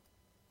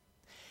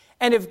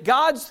 And if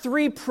God's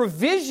 3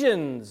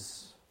 provisions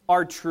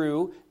are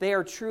true, they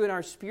are true in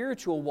our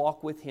spiritual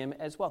walk with Him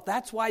as well.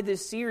 That's why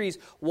this series,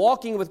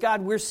 Walking with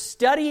God, we're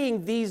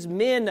studying these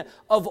men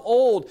of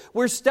old.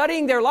 We're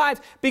studying their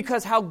lives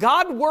because how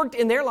God worked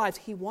in their lives,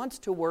 He wants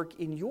to work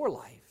in your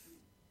life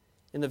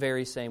in the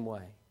very same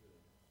way.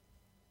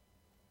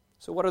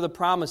 So what are the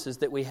promises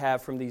that we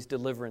have from these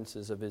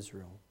deliverances of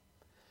Israel?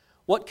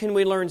 What can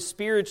we learn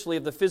spiritually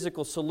of the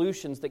physical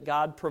solutions that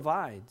God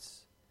provides?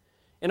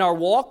 In our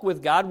walk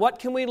with God, what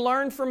can we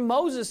learn from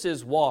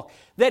Moses' walk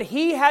that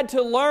he had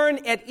to learn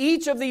at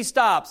each of these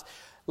stops?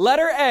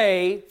 Letter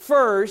A,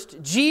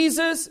 first,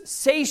 Jesus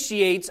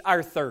satiates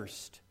our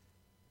thirst.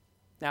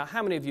 Now,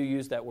 how many of you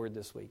used that word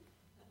this week?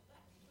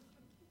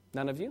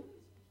 None of you?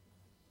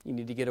 You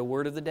need to get a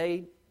word of the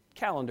day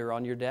calendar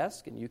on your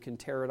desk, and you can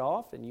tear it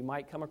off, and you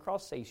might come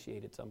across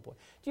satiate at some point.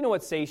 Do you know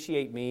what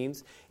satiate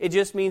means? It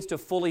just means to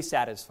fully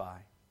satisfy.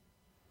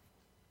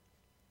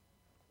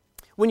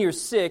 When you're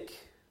sick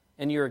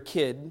and you're a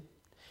kid,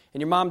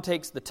 and your mom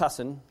takes the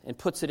Tussin and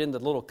puts it in the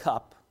little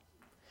cup,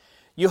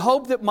 you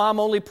hope that mom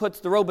only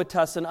puts the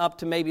Robitussin up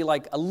to maybe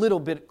like a little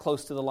bit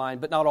close to the line,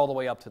 but not all the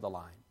way up to the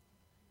line.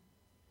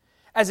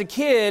 As a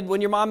kid,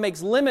 when your mom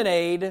makes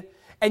lemonade,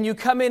 and you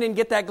come in and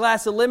get that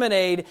glass of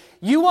lemonade,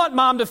 you want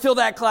mom to fill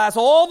that glass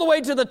all the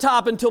way to the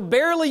top until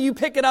barely you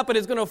pick it up and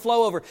it's going to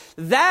flow over.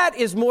 That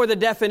is more the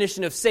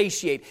definition of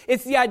satiate.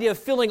 It's the idea of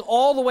filling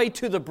all the way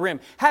to the brim,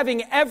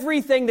 having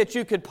everything that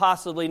you could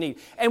possibly need.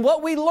 And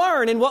what we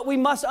learn and what we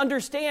must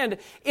understand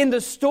in the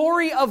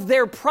story of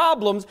their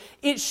problems,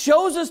 it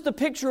shows us the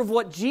picture of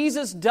what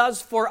Jesus does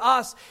for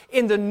us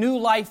in the new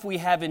life we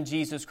have in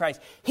Jesus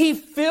Christ. He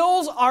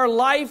fills our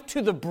life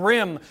to the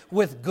brim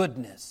with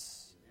goodness.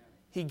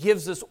 He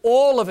gives us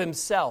all of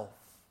Himself,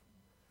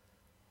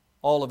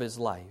 all of His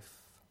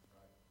life.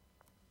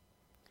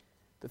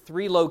 The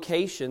three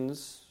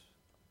locations,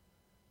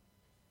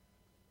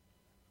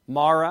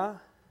 Marah,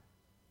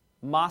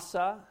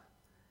 Massah,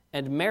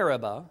 and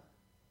Meribah,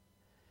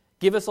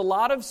 give us a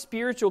lot of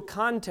spiritual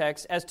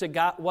context as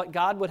to what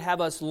God would have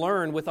us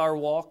learn with our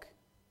walk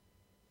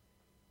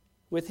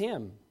with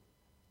Him.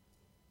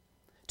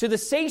 To the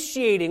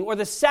satiating or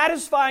the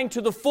satisfying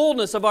to the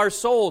fullness of our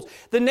souls.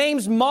 The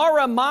names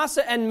Marah,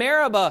 Massah, and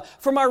Meribah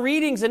from our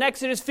readings in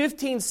Exodus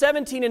 15,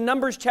 17, and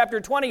Numbers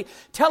chapter 20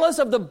 tell us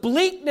of the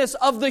bleakness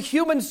of the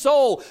human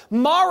soul.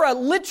 Marah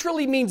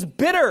literally means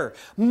bitter.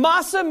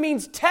 Massah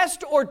means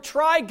test or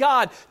try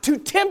God, to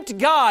tempt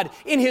God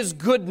in His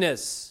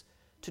goodness,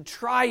 to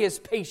try His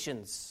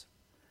patience.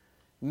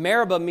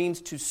 Meribah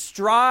means to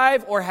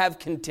strive or have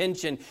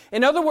contention.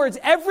 In other words,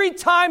 every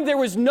time there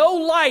was no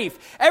life,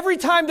 every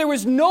time there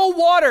was no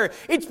water,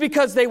 it's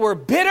because they were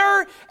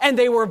bitter and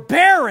they were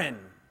barren.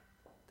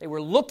 They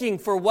were looking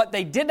for what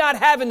they did not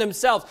have in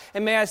themselves.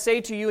 And may I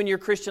say to you in your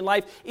Christian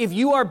life, if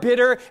you are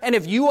bitter and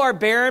if you are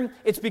barren,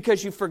 it's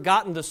because you've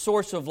forgotten the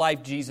source of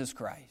life, Jesus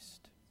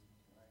Christ.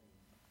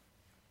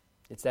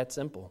 It's that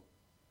simple.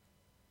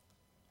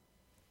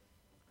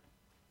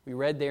 We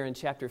read there in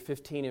chapter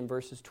 15 in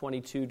verses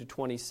 22 to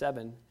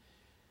 27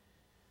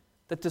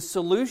 that the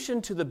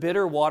solution to the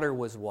bitter water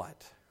was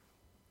what?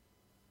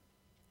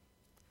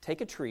 Take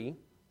a tree.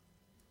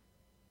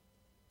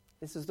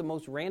 This is the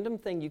most random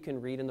thing you can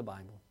read in the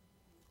Bible.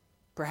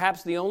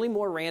 Perhaps the only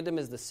more random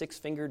is the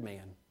six-fingered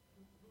man.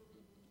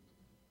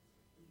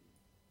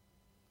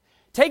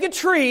 Take a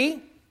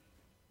tree,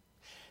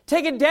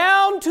 take it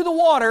down to the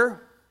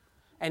water,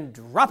 and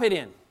drop it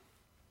in.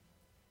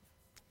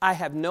 I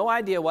have no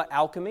idea what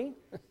alchemy,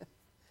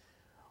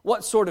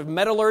 what sort of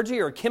metallurgy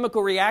or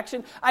chemical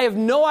reaction. I have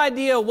no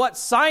idea what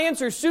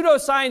science or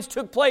pseudoscience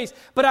took place,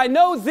 but I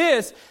know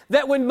this,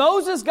 that when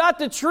Moses got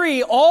the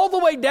tree all the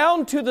way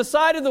down to the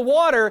side of the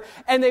water,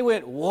 and they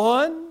went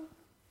 1,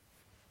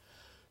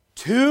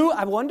 2,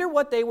 I wonder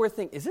what they were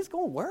thinking. Is this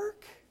going to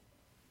work?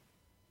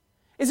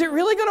 Is it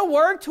really going to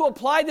work to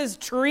apply this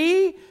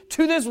tree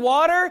to this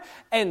water?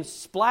 And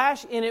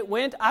splash, in it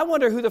went. I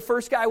wonder who the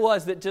first guy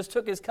was that just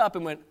took his cup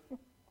and went,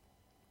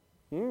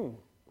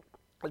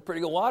 that's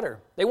pretty good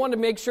water. They wanted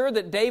to make sure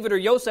that David or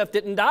Joseph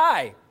didn't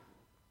die.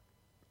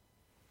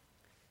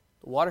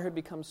 The water had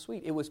become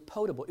sweet. It was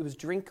potable. It was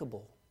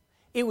drinkable.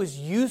 It was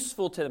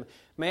useful to them.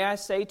 May I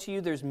say to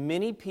you, there's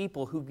many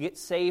people who get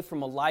saved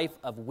from a life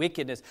of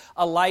wickedness,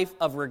 a life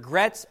of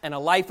regrets, and a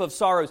life of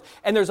sorrows.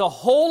 And there's a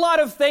whole lot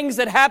of things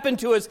that happen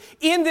to us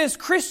in this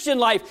Christian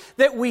life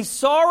that we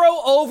sorrow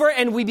over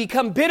and we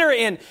become bitter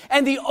in.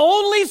 And the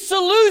only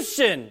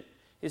solution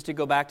is to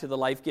go back to the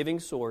life-giving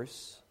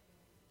source,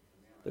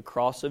 the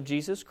cross of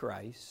Jesus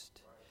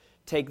Christ,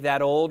 take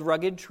that old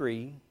rugged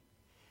tree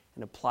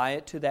and apply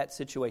it to that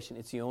situation.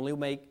 It's the only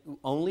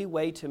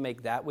way to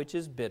make that which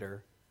is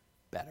bitter,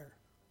 better.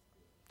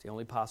 It's the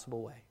only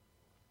possible way.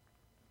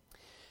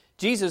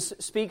 Jesus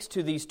speaks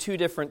to these two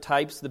different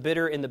types, the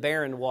bitter and the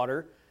barren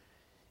water,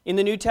 in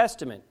the New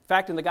Testament. In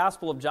fact, in the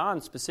Gospel of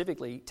John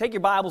specifically, take your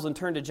Bibles and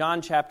turn to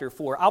John chapter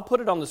 4. I'll put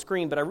it on the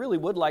screen, but I really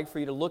would like for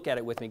you to look at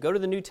it with me. Go to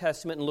the New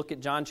Testament and look at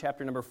John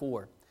chapter number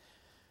 4.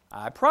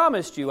 I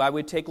promised you I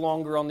would take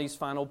longer on these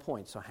final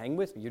points, so hang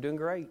with me. You're doing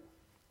great.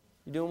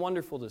 You're doing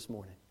wonderful this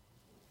morning.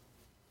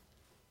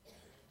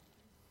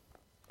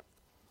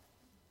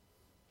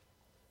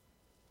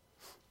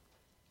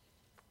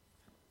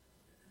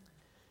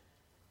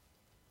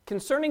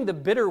 Concerning the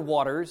bitter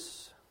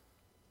waters,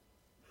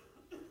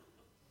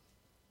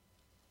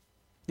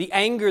 the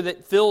anger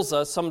that fills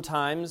us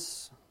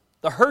sometimes,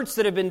 the hurts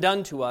that have been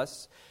done to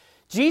us,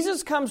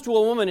 Jesus comes to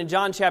a woman in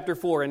John chapter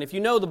 4, and if you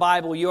know the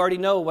Bible, you already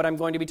know what I'm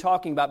going to be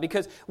talking about,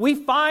 because we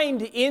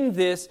find in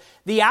this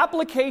the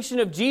application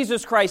of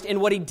Jesus Christ and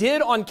what He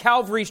did on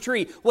Calvary's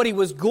tree, what He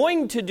was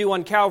going to do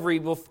on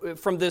Calvary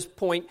from this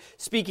point,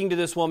 speaking to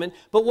this woman,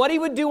 but what He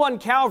would do on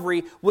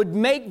Calvary would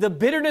make the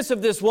bitterness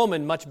of this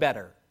woman much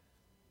better.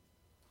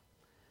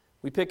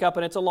 We pick up,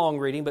 and it's a long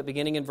reading, but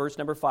beginning in verse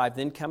number 5,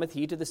 Then cometh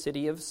he to the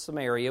city of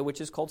Samaria, which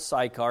is called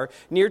Sychar,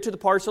 near to the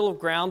parcel of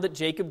ground that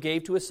Jacob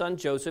gave to his son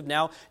Joseph.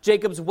 Now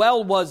Jacob's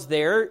well was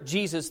there.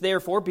 Jesus,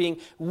 therefore,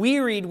 being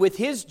wearied with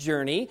his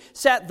journey,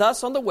 sat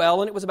thus on the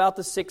well, and it was about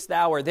the 6th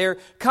hour. There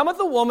cometh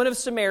the woman of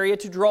Samaria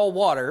to draw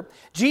water.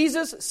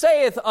 Jesus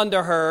saith unto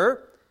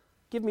her,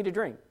 Give me to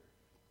drink.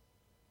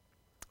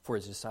 For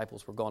his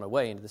disciples were gone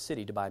away into the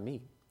city to buy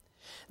meat.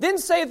 Then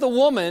saith the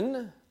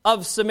woman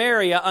of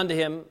Samaria unto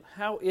him,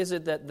 How is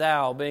it that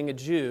thou, being a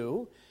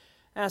Jew,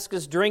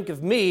 askest drink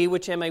of me,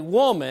 which am a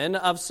woman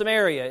of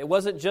Samaria? It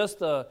wasn't just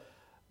the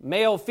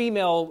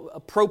male-female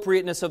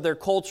appropriateness of their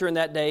culture in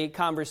that day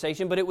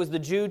conversation, but it was the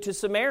Jew to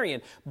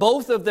Samaritan.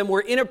 Both of them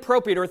were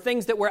inappropriate, or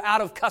things that were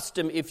out of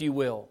custom, if you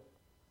will.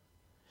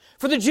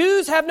 For the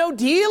Jews have no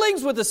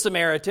dealings with the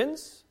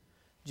Samaritans.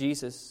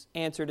 Jesus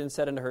answered and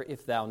said unto her,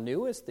 If thou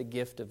knewest the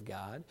gift of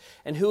God,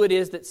 and who it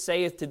is that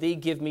saith to thee,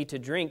 Give me to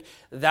drink,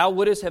 thou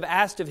wouldest have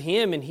asked of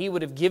him, and he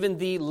would have given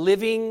thee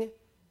living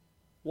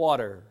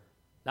water.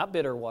 Not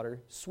bitter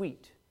water,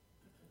 sweet,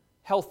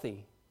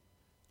 healthy,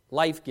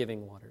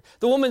 life-giving water.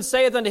 The woman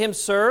saith unto him,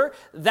 Sir,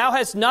 thou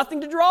hast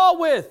nothing to draw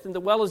with, and the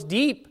well is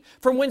deep.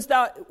 From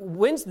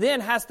whence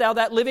then hast thou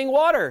that living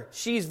water?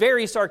 She's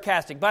very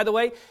sarcastic. By the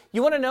way,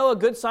 you want to know a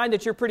good sign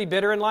that you're pretty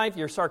bitter in life?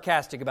 You're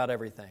sarcastic about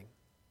everything.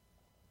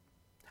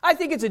 I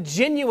think it's a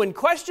genuine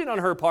question on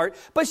her part,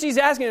 but she's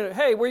asking,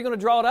 Hey, where are you going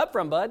to draw it up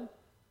from, bud?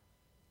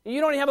 You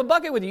don't even have a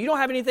bucket with you. You don't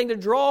have anything to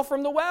draw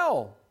from the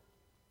well.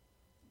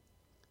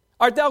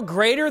 Art thou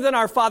greater than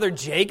our father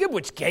Jacob,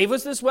 which gave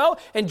us this well,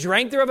 and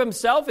drank thereof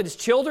himself, and his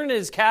children, and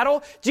his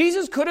cattle?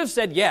 Jesus could have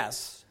said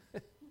yes.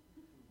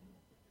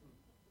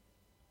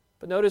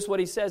 But notice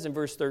what he says in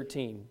verse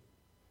 13.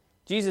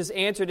 Jesus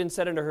answered and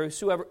said unto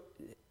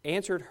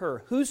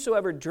her,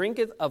 Whosoever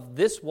drinketh of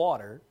this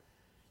water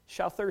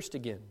shall thirst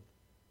again.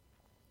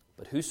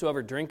 But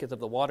whosoever drinketh of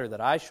the water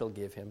that I shall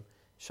give him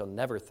shall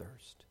never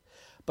thirst.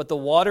 But the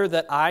water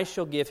that I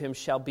shall give him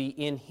shall be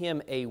in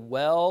him a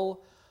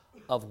well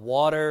of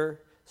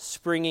water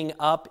springing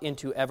up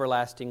into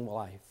everlasting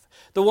life.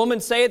 The woman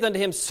saith unto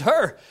him,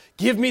 Sir,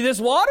 give me this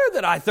water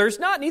that I thirst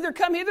not, neither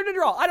come hither to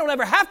draw. I don't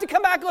ever have to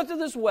come back unto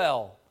this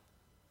well.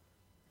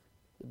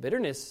 The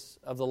bitterness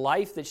of the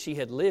life that she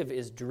had lived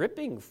is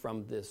dripping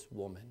from this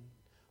woman.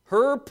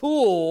 Her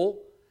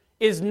pool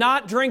is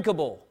not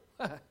drinkable.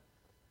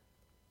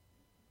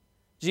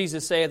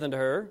 Jesus saith unto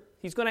her,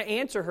 He's going to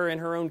answer her in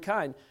her own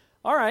kind.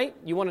 All right,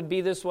 you want to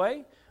be this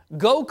way?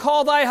 Go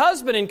call thy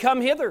husband and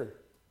come hither.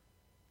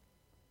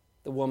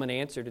 The woman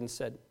answered and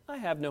said, I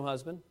have no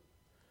husband.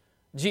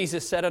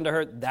 Jesus said unto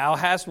her, Thou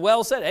hast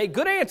well said. Hey,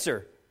 good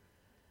answer.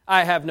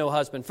 I have no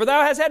husband. For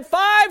thou hast had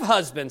 5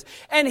 husbands,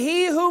 and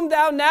he whom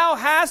thou now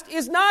hast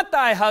is not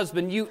thy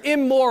husband, you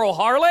immoral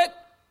harlot.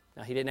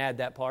 Now, he didn't add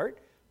that part,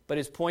 but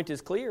his point is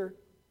clear.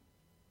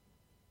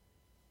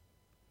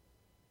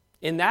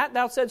 In that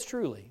thou saidst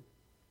truly.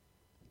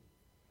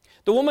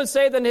 The woman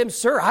saith unto him,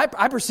 Sir,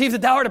 I perceive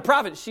that thou art a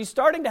prophet. She's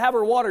starting to have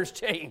her waters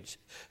change.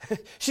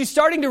 She's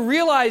starting to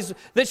realize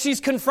that she's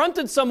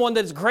confronted someone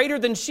that's greater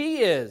than she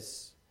is.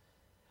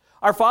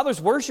 Our fathers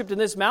worshipped in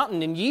this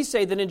mountain, and ye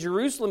say that in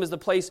Jerusalem is the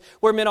place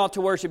where men ought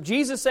to worship.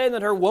 Jesus saith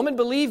unto her, Woman,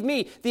 believe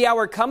me, the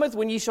hour cometh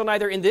when ye shall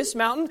neither in this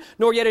mountain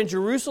nor yet in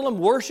Jerusalem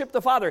worship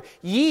the Father.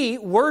 Ye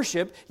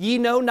worship, ye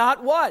know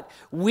not what.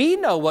 We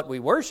know what we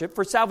worship,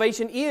 for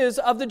salvation is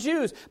of the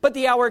Jews. But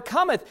the hour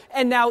cometh,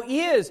 and now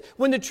is,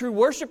 when the true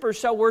worshipers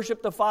shall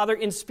worship the Father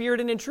in spirit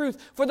and in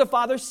truth. For the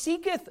Father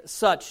seeketh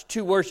such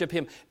to worship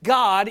Him.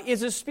 God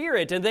is a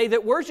spirit, and they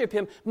that worship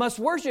Him must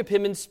worship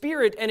Him in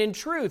spirit and in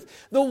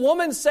truth. The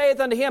woman saith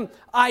unto him,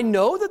 I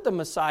know that the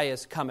Messiah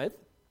cometh,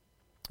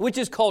 which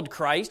is called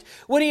Christ.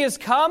 When He is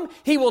come,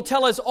 He will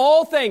tell us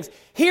all things.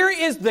 Here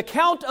is the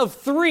count of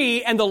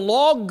 3 and the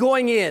log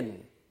going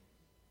in.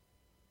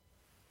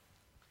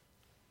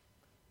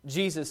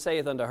 Jesus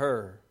saith unto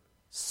her,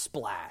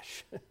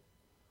 Splash.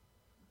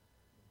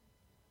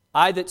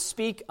 I that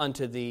speak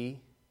unto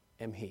thee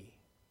am He.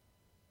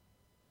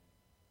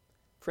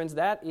 Friends,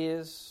 that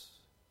is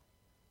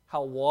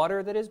how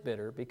water that is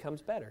bitter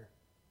becomes better.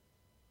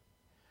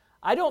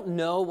 I don't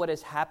know what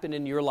has happened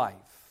in your life,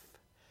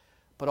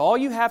 but all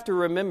you have to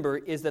remember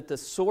is that the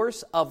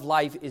source of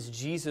life is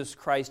Jesus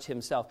Christ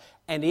Himself.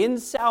 And in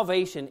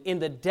salvation, in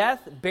the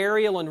death,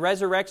 burial, and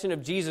resurrection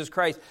of Jesus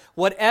Christ,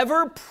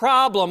 whatever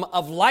problem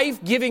of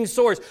life-giving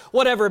source,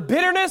 whatever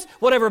bitterness,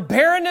 whatever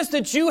barrenness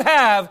that you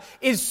have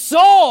is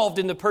solved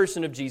in the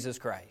person of Jesus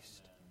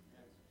Christ.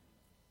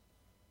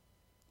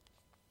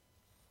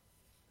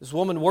 This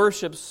woman's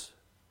worship,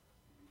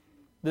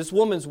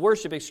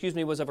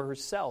 was of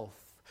herself.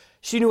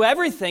 She knew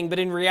everything, but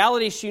in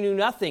reality she knew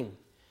nothing.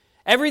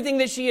 Everything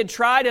that she had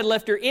tried had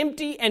left her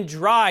empty and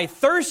dry,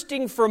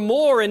 thirsting for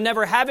more and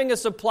never having a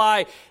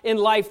supply in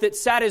life that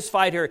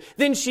satisfied her.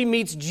 Then she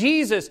meets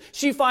Jesus.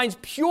 She finds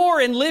pure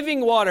and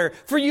living water.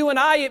 For you and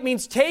I, it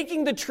means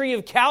taking the tree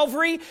of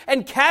Calvary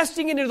and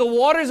casting it into the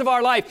waters of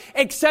our life,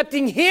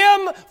 accepting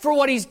Him for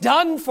what He's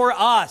done for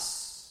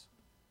us.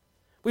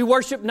 We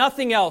worship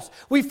nothing else.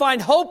 We find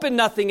hope in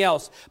nothing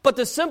else but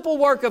the simple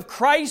work of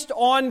Christ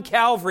on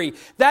Calvary.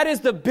 That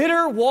is the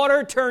bitter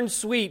water turned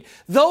sweet.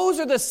 Those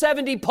are the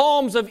 70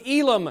 palms of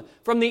Elim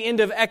from the end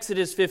of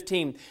Exodus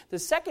 15. The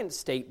second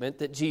statement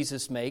that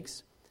Jesus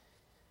makes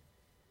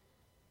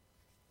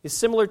is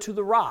similar to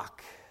the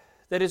rock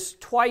that is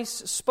twice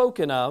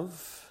spoken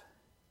of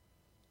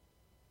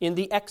in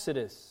the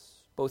Exodus,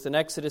 both in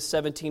Exodus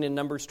 17 and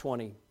Numbers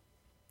 20.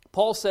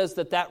 Paul says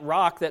that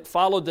rock that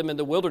followed them in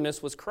the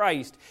wilderness was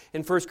Christ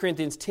in 1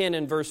 Corinthians 10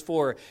 and verse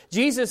 4.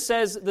 Jesus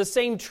says the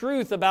same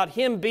truth about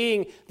Him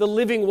being the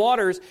living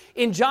waters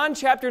in John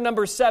chapter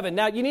number 7.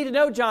 Now, you need to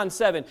know John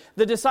 7.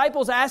 The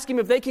disciples ask Him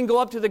if they can go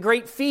up to the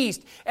great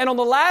feast. And on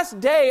the last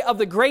day of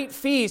the great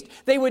feast,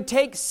 they would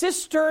take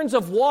cisterns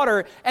of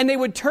water and they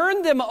would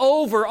turn them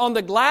over on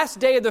the last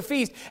day of the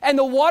feast. And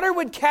the water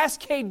would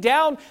cascade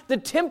down the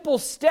temple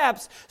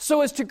steps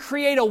so as to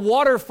create a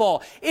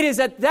waterfall. It is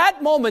at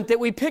that moment that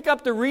we pick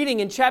up the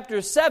reading in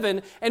chapter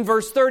 7 and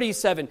verse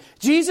 37.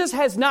 Jesus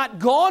has not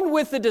gone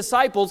with the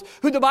disciples,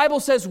 who the Bible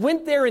says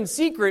went there in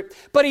secret,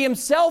 but He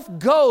Himself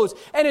goes.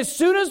 And as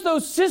soon as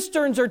those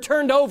cisterns are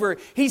turned over,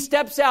 He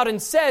steps out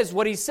and says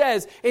what He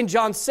says in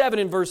John 7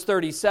 and verse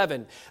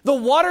 37. The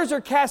waters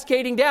are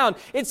cascading down.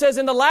 It says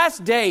in the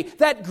last day,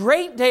 that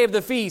great day of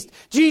the feast,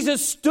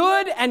 Jesus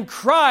stood and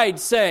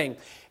cried, saying,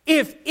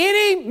 "If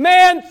any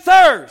man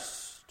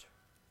thirst,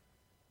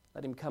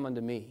 let him come unto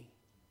me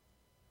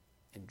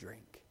and drink.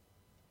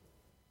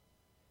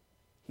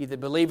 He that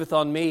believeth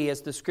on me,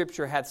 as the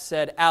Scripture hath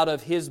said, out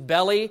of his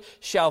belly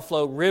shall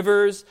flow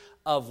rivers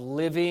of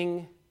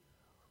living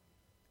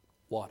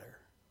water."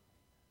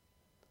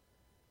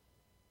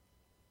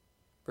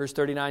 Verse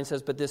 39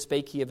 says, "But this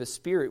spake he of His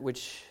Spirit,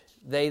 which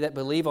they that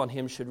believe on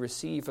Him should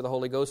receive, for the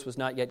Holy Ghost was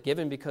not yet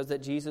given, because that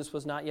Jesus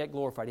was not yet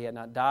glorified." He had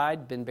not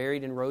died, been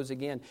buried, and rose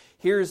again.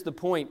 Here's the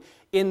point.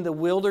 In the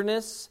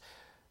wilderness,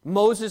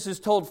 Moses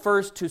is told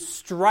first to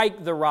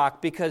strike the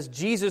rock because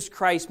Jesus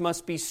Christ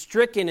must be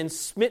stricken and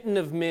smitten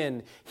of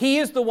men. He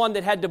is the one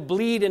that had to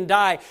bleed and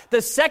die.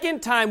 The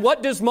second time,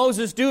 what does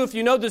Moses do? If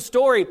you know the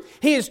story,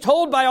 he is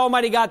told by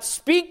Almighty God,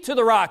 "Speak to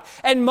the rock."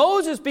 And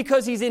Moses,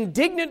 because he's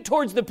indignant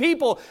towards the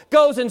people,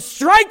 goes and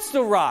strikes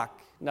the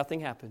rock. Nothing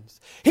happens.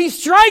 He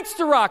strikes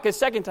the rock a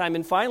second time,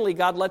 and finally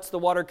God lets the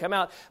water come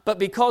out. But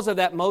because of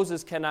that,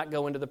 Moses cannot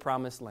go into the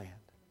promised land.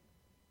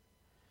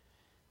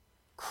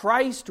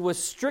 Christ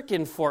was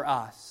stricken for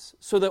us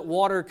so that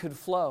water could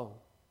flow.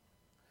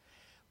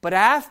 But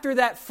after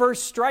that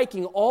first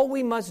striking, all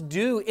we must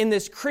do in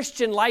this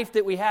Christian life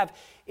that we have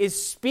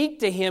is speak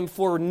to Him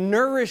for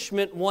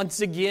nourishment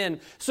once again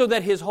so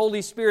that His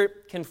Holy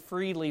Spirit can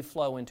freely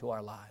flow into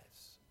our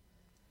lives.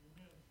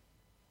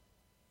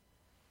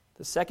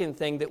 The second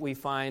thing that we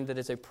find that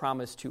is a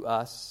promise to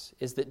us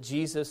is that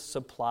Jesus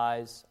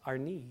supplies our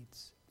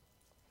needs.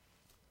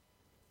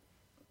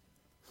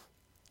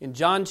 In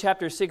John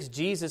chapter 6,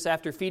 Jesus,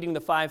 after feeding the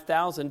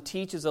 5,000,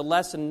 teaches a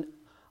lesson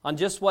on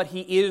just what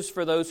He is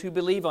for those who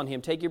believe on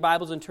Him. Take your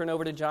Bibles and turn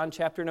over to John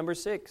chapter number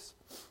 6.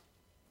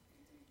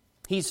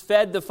 He's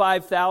fed the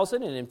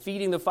 5,000, and in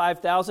feeding the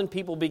 5,000,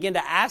 people begin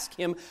to ask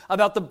Him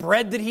about the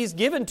bread that He's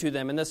given to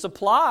them and the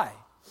supply.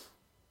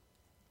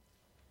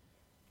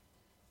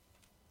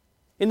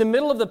 In the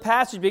middle of the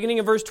passage, beginning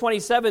in verse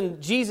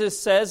 27, Jesus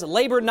says,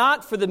 "Labor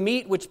not for the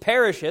meat which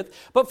perisheth,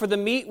 but for the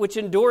meat which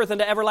endureth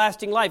unto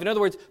everlasting life." In other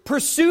words,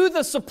 pursue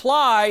the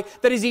supply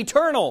that is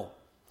eternal,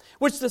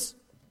 which the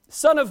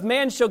Son of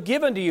Man shall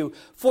give unto you.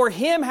 For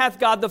Him hath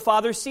God the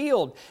Father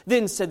sealed.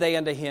 Then said they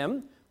unto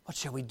Him, "What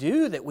shall we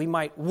do that we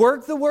might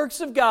work the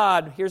works of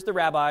God?" Here's the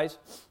rabbis,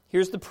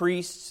 here's the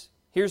priests,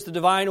 here's the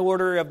divine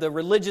order of the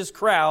religious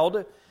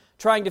crowd,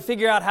 trying to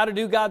figure out how to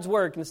do God's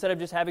work instead of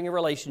just having a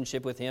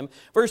relationship with Him.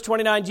 Verse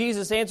 29,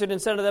 Jesus answered and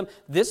said to them,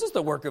 "This is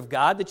the work of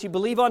God, that you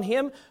believe on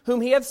Him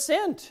whom He hath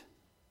sent."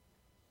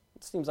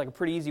 It seems like a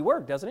pretty easy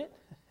work, doesn't it?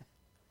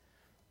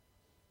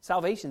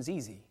 Salvation's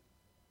easy.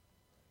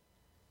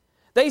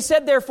 They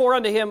said therefore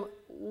unto Him,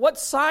 "What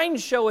sign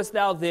showest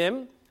Thou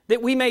them,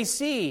 that we may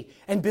see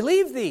and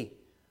believe Thee?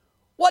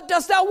 What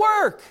dost Thou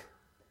work?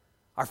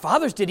 Our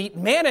fathers did eat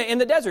manna in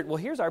the desert." Well,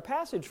 here's our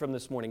passage from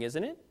this morning,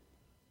 isn't it?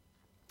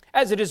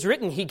 "As it is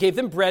written, He gave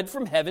them bread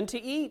from heaven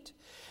to eat."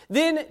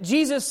 Then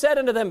Jesus said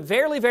unto them,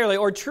 "Verily, verily,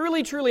 or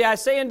truly, truly, I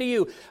say unto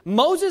you,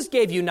 Moses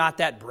gave you not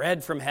that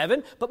bread from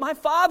heaven, but my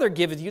Father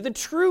giveth you the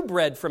true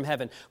bread from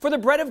heaven. For the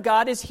bread of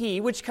God is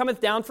He which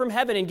cometh down from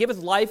heaven and giveth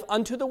life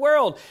unto the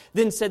world."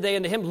 Then said they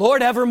unto Him,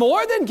 "Lord,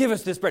 evermore then give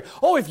us this bread."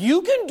 Oh, if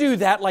you can do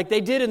that like they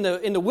did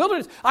in the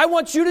wilderness, I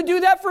want you to do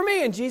that for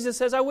me. And Jesus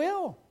says, "I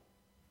will."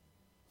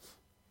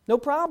 No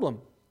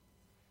problem.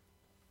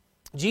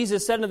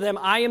 Jesus said unto them,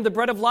 I am the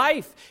bread of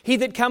life. He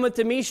that cometh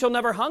to me shall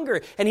never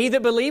hunger, and he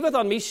that believeth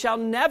on me shall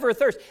never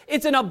thirst.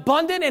 It's an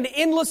abundant and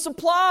endless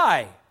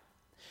supply.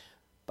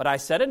 But I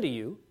said unto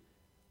you,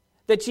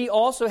 that ye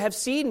also have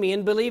seen me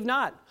and believe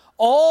not.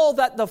 All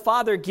that the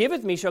Father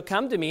giveth me shall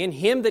come to me, and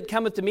him that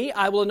cometh to me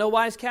I will in no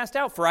wise cast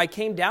out. For I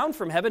came down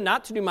from heaven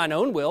not to do mine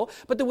own will,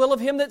 but the will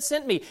of him that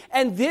sent me.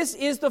 And this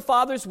is the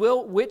Father's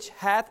will which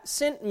hath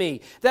sent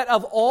me, that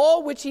of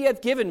all which he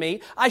hath given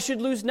me I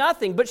should lose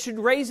nothing, but should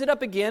raise it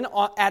up again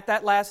at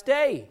that last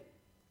day.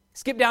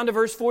 Skip down to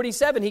verse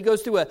 47. He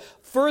goes through a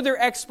further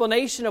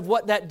explanation of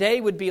what that day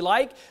would be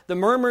like, the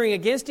murmuring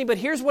against him. But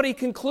here's what he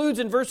concludes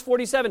in verse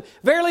 47.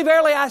 Verily,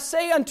 verily, I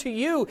say unto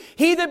you,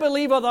 he that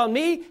believeth on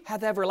me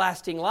hath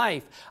everlasting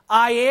life.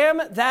 I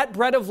am that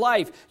bread of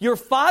life. Your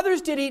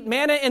fathers did eat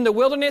manna in the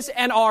wilderness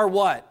and are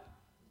what?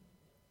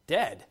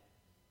 Dead.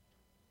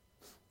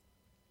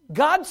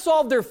 God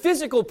solved their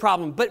physical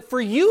problem, but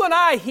for you and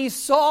I, he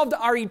solved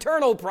our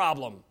eternal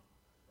problem.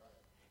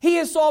 He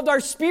has solved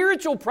our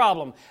spiritual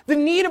problem, the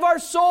need of our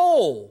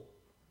soul.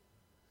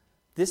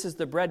 This is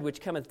the bread which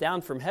cometh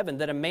down from heaven,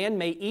 that a man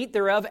may eat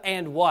thereof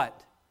and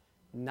what?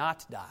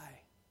 Not die.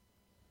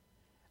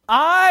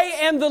 I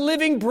am the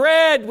living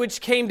bread which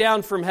came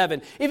down from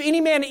heaven. If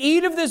any man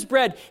eat of this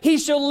bread, he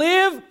shall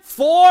live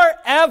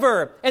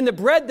forever. And the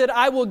bread that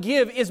I will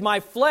give is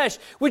my flesh,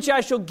 which I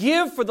shall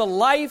give for the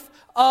life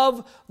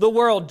of the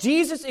world.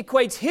 Jesus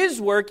equates his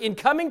work in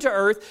coming to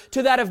earth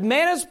to that of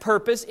manna's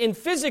purpose in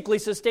physically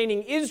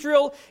sustaining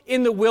Israel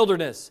in the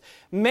wilderness.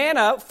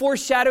 Manna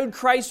foreshadowed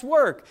Christ's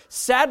work.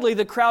 Sadly,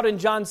 the crowd in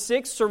John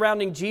 6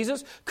 surrounding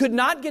Jesus could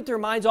not get their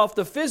minds off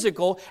the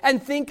physical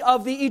and think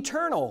of the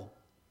eternal.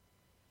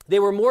 They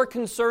were more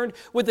concerned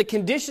with the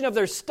condition of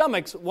their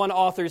stomachs, one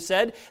author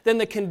said, than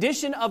the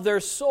condition of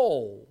their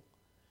soul.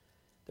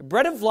 The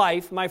bread of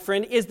life, my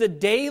friend, is the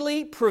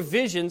daily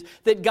provisions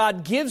that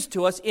God gives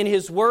to us in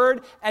His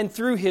Word and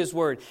through His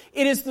Word.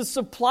 It is the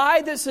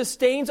supply that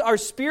sustains our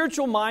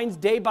spiritual minds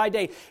day by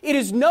day. It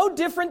is no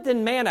different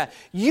than manna.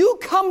 You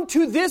come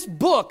to this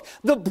book,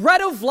 the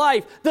bread of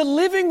life, the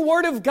living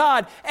Word of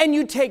God, and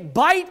you take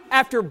bite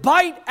after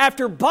bite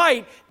after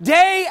bite,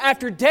 day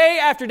after day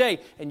after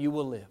day, and you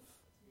will live.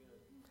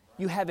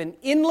 You have an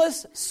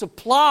endless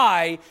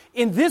supply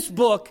in this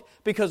book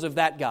because of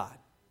that God.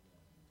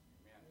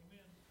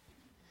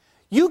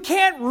 You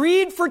can't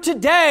read for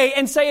today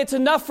and say it's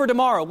enough for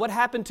tomorrow. What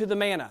happened to the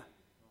manna?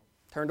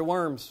 Turned to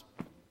worms.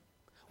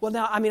 Well,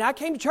 now, I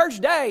came to church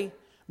today.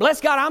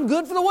 Bless God, I'm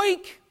good for the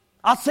week.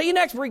 I'll see you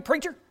next week,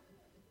 preacher.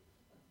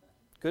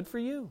 Good for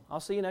you. I'll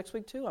see you next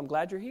week too. I'm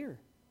glad you're here.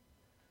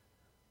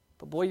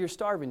 But boy, you're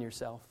starving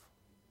yourself.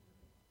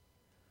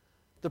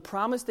 The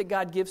promise that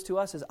God gives to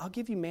us is, I'll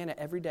give you manna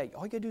every day.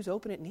 All you got to do is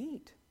open it and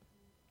eat.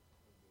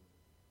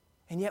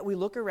 And yet we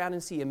look around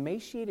and see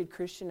emaciated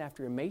Christian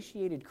after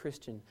emaciated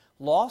Christian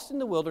lost in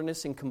the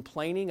wilderness and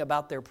complaining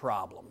about their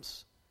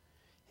problems.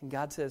 And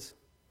God says,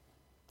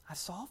 I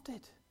solved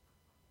it.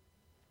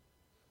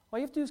 All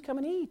you have to do is come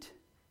and eat.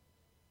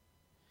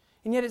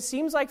 And yet it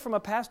seems like from a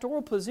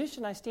pastoral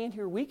position, I stand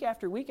here week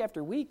after week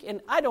after week,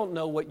 and I don't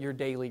know what your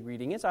daily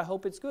reading is. I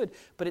hope it's good.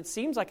 But it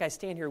seems like I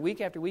stand here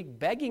week after week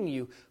begging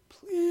you,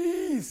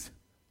 please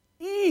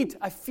eat.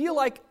 I feel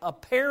like a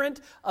parent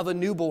of a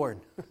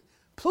newborn.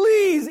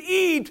 Please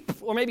eat.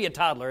 Or maybe a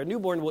toddler. A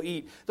newborn will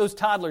eat. Those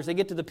toddlers, they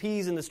get to the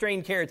peas and the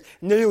strained carrots.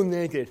 No,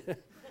 naked.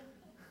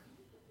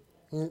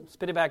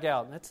 Spit it back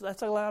out.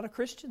 That's a lot of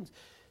Christians.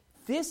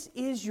 This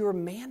is your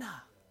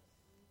manna.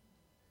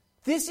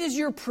 This is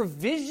your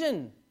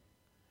provision.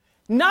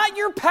 Not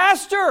your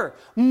pastor.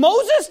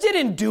 Moses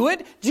didn't do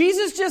it.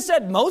 Jesus just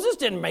said Moses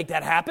didn't make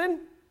that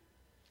happen.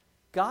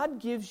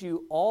 God gives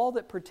you all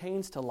that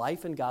pertains to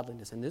life and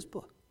godliness in this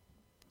book.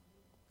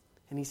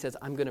 And He says,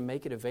 I'm going to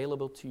make it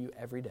available to you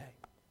every day.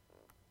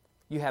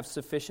 You have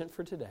sufficient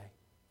for today.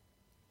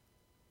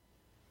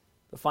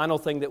 The final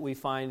thing that we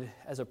find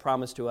as a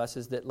promise to us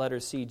is that, letter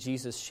C,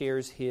 Jesus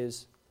shares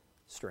His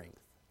strength.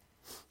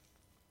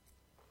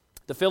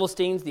 The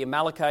Philistines, the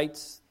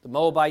Amalekites, the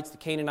Moabites, the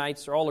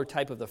Canaanites are all a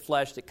type of the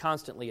flesh that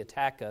constantly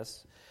attack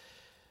us.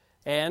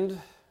 And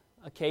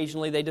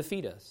occasionally they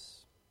defeat us.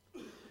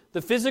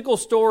 The physical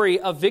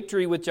story of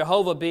victory with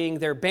Jehovah being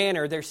their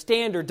banner, their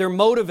standard, their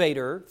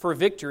motivator for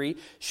victory,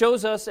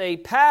 shows us a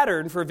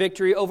pattern for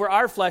victory over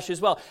our flesh as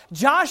well.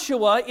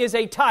 Joshua is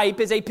a type,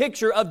 is a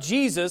picture of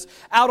Jesus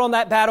out on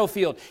that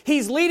battlefield.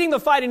 He's leading the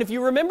fight. And if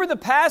you remember the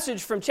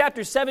passage from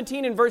chapter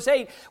 17 and verse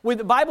 8, where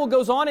the Bible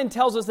goes on and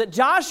tells us that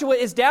Joshua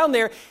is down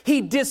there,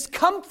 he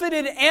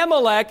discomfited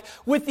Amalek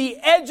with the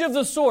edge of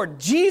the sword.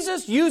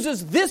 Jesus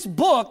uses this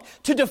book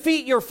to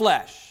defeat your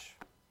flesh.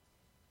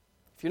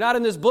 If you're not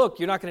in this book,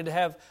 you're not going to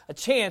have a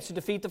chance to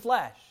defeat the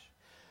flesh.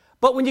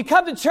 But when you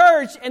come to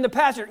church and the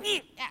pastor,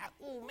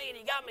 oh man,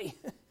 he got me.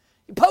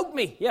 He poked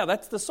me. Yeah,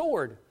 that's the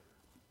sword.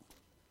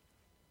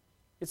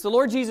 It's the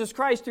Lord Jesus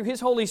Christ through His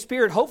Holy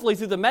Spirit, hopefully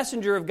through the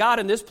messenger of God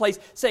in this place,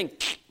 saying,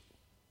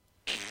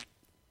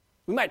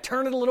 we might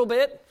turn it a little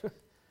bit.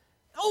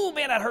 Oh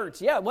man, that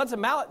hurts. Yeah,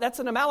 that's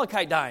an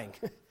Amalekite dying.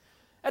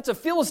 That's a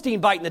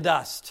Philistine biting the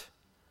dust.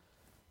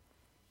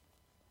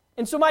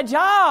 And so my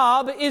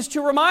job is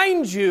to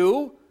remind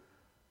you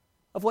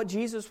of what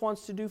Jesus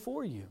wants to do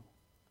for you.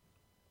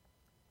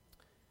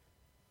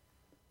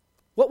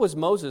 What was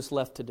Moses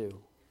left to do?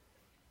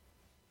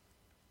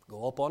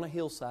 Go up on a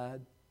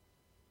hillside,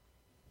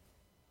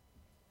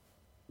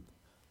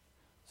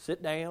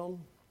 sit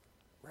down,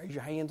 raise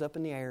your hands up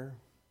in the air,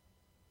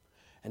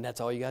 and that's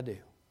all you got to do.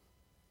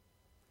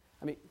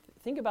 I mean,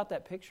 think about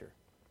that picture.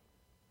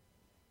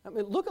 I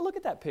mean, look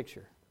at that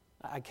picture.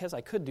 I guess I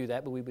could do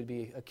that, but we would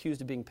be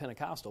accused of being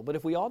Pentecostal. But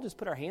if we all just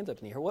put our hands up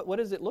in the air, what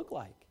does it look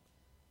like?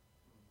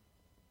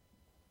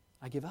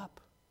 I give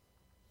up.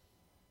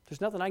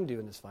 There's nothing I can do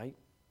in this fight.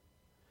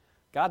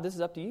 God, this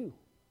is up to you.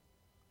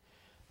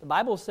 The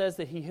Bible says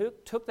that he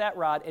took that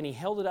rod and he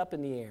held it up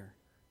in the air.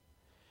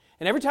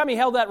 And every time he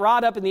held that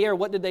rod up in the air,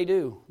 what did they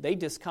do? They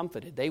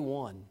discomfited. They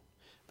won.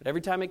 But every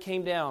time it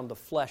came down, the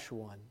flesh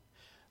won.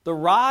 The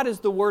rod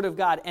is the Word of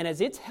God, and as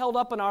it's held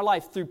up in our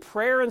life through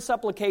prayer and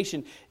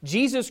supplication,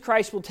 Jesus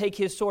Christ will take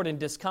His sword and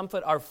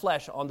discomfit our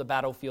flesh on the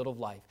battlefield of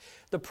life.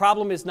 The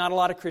problem is not a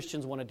lot of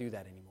Christians want to do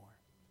that anymore.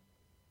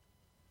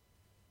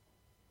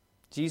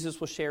 Jesus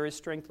will share His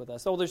strength with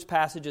us. Oh, there's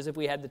passages, if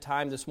we had the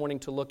time this morning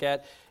to look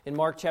at, in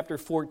Mark chapter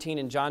 14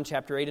 and John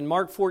chapter 8. In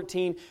Mark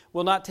 14,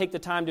 we'll not take the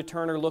time to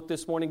turn or look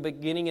this morning,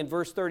 beginning in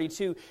verse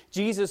 32,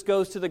 Jesus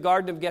goes to the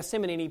Garden of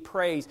Gethsemane and He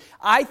prays.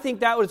 I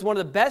think that was one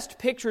of the best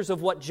pictures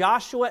of what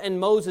Joshua and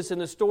Moses in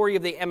the story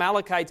of the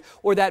Amalekites,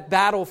 or that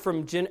battle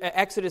from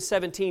Exodus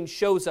 17,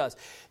 shows us.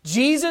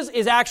 Jesus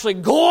is actually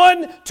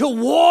going to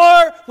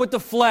war with the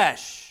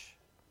flesh.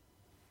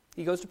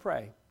 He goes to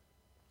pray.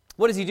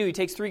 What does He do? He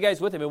takes 3 guys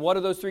with Him. And what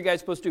are those 3 guys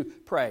supposed to do?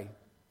 Pray.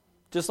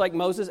 Just like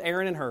Moses,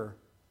 Aaron, and Hur.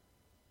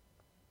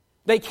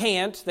 They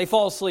can't. They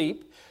fall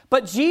asleep.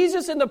 But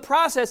Jesus in the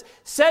process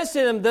says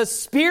to them, the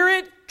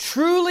spirit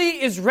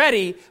truly is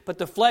ready, but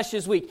the flesh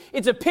is weak.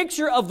 It's a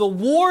picture of the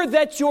war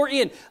that you're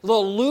in. The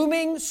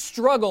looming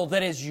struggle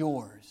that is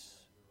yours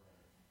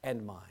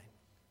and mine.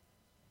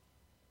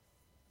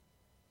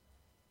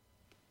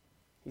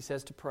 He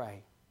says to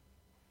pray.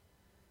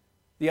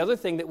 The other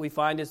thing that we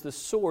find is the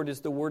sword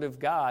is the Word of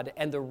God,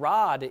 and the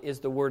rod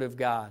is the Word of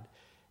God.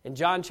 In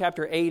John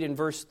chapter 8 and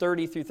verse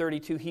 30 through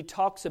 32, He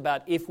talks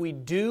about if we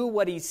do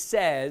what He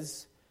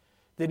says,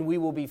 then we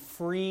will be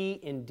free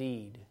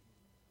indeed.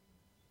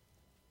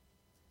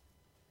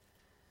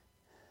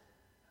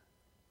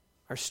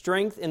 Our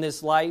strength in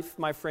this life,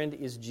 my friend,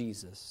 is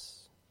Jesus.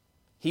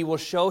 He will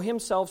show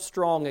Himself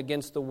strong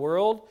against the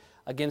world,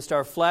 against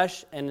our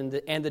flesh, and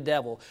the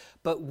devil.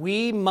 But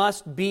we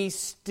must be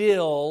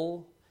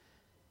still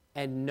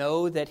and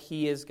know that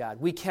He is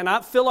God. We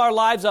cannot fill our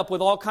lives up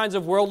with all kinds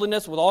of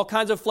worldliness, with all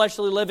kinds of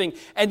fleshly living,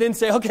 and then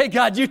say, okay,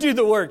 God, you do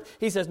the work.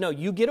 He says, no,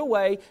 you get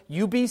away,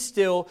 you be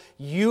still,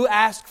 you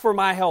ask for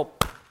my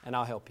help, and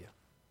I'll help you.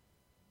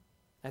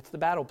 That's the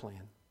battle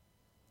plan.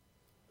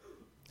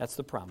 That's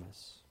the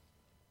promise.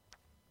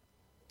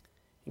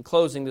 In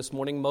closing this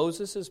morning,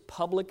 Moses'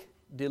 public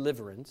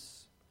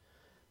deliverance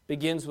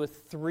begins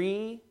with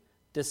 3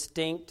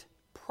 distinct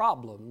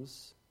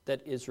problems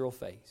that Israel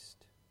faced.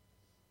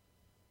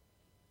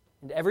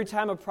 And every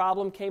time a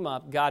problem came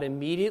up, God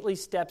immediately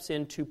steps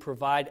in to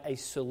provide a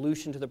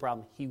solution to the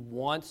problem. He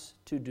wants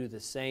to do the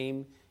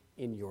same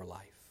in your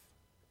life.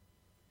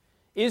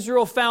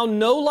 Israel found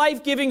no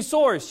life-giving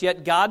source,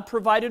 yet God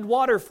provided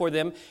water for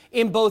them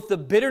in both the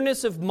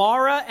bitterness of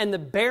Marah and the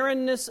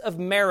barrenness of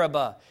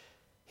Meribah.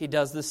 He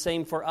does the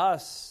same for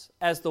us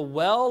as the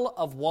well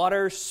of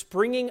water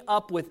springing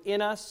up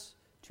within us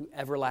to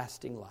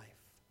everlasting life.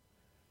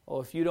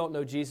 Oh, if you don't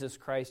know Jesus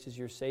Christ as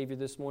your Savior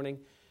this morning,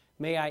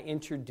 may I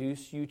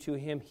introduce you to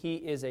Him. He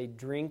is a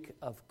drink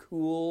of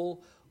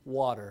cool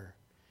water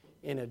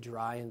in a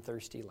dry and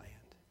thirsty land.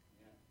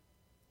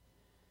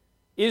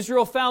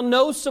 Israel found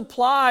no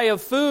supply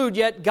of food,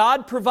 yet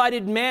God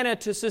provided manna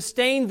to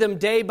sustain them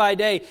day by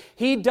day.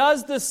 He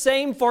does the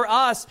same for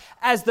us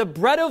as the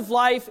bread of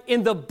life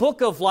in the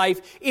book of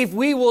life if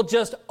we will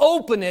just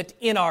open it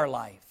in our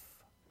life.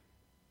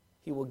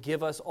 He will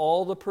give us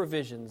all the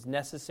provisions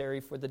necessary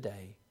for the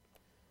day.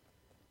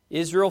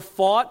 Israel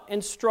fought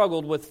and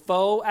struggled with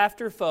foe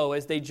after foe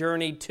as they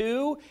journeyed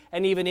to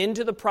and even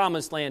into the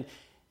promised land.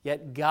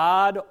 Yet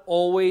God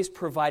always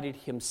provided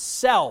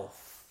Himself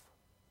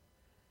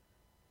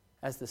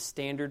as the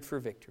standard for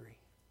victory.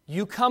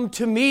 You come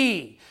to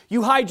me.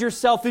 You hide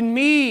yourself in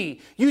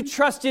me. You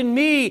trust in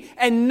me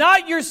and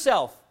not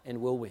yourself, and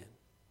we'll win.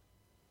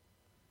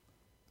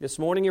 This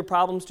morning, your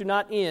problems do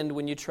not end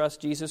when you trust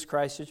Jesus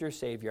Christ as your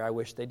Savior. I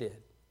wish they did.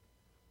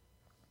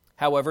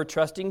 However,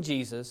 trusting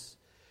Jesus,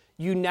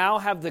 you now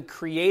have the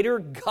Creator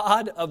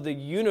God of the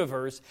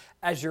universe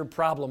as your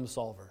problem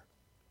solver.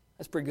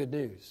 That's pretty good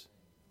news.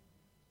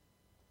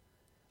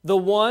 The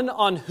one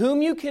on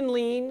whom you can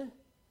lean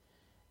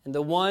and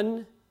the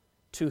one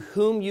to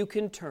whom you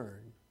can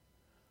turn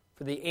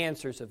for the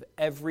answers of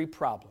every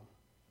problem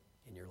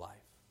in your life.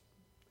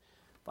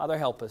 Father,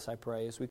 help us, I pray, as we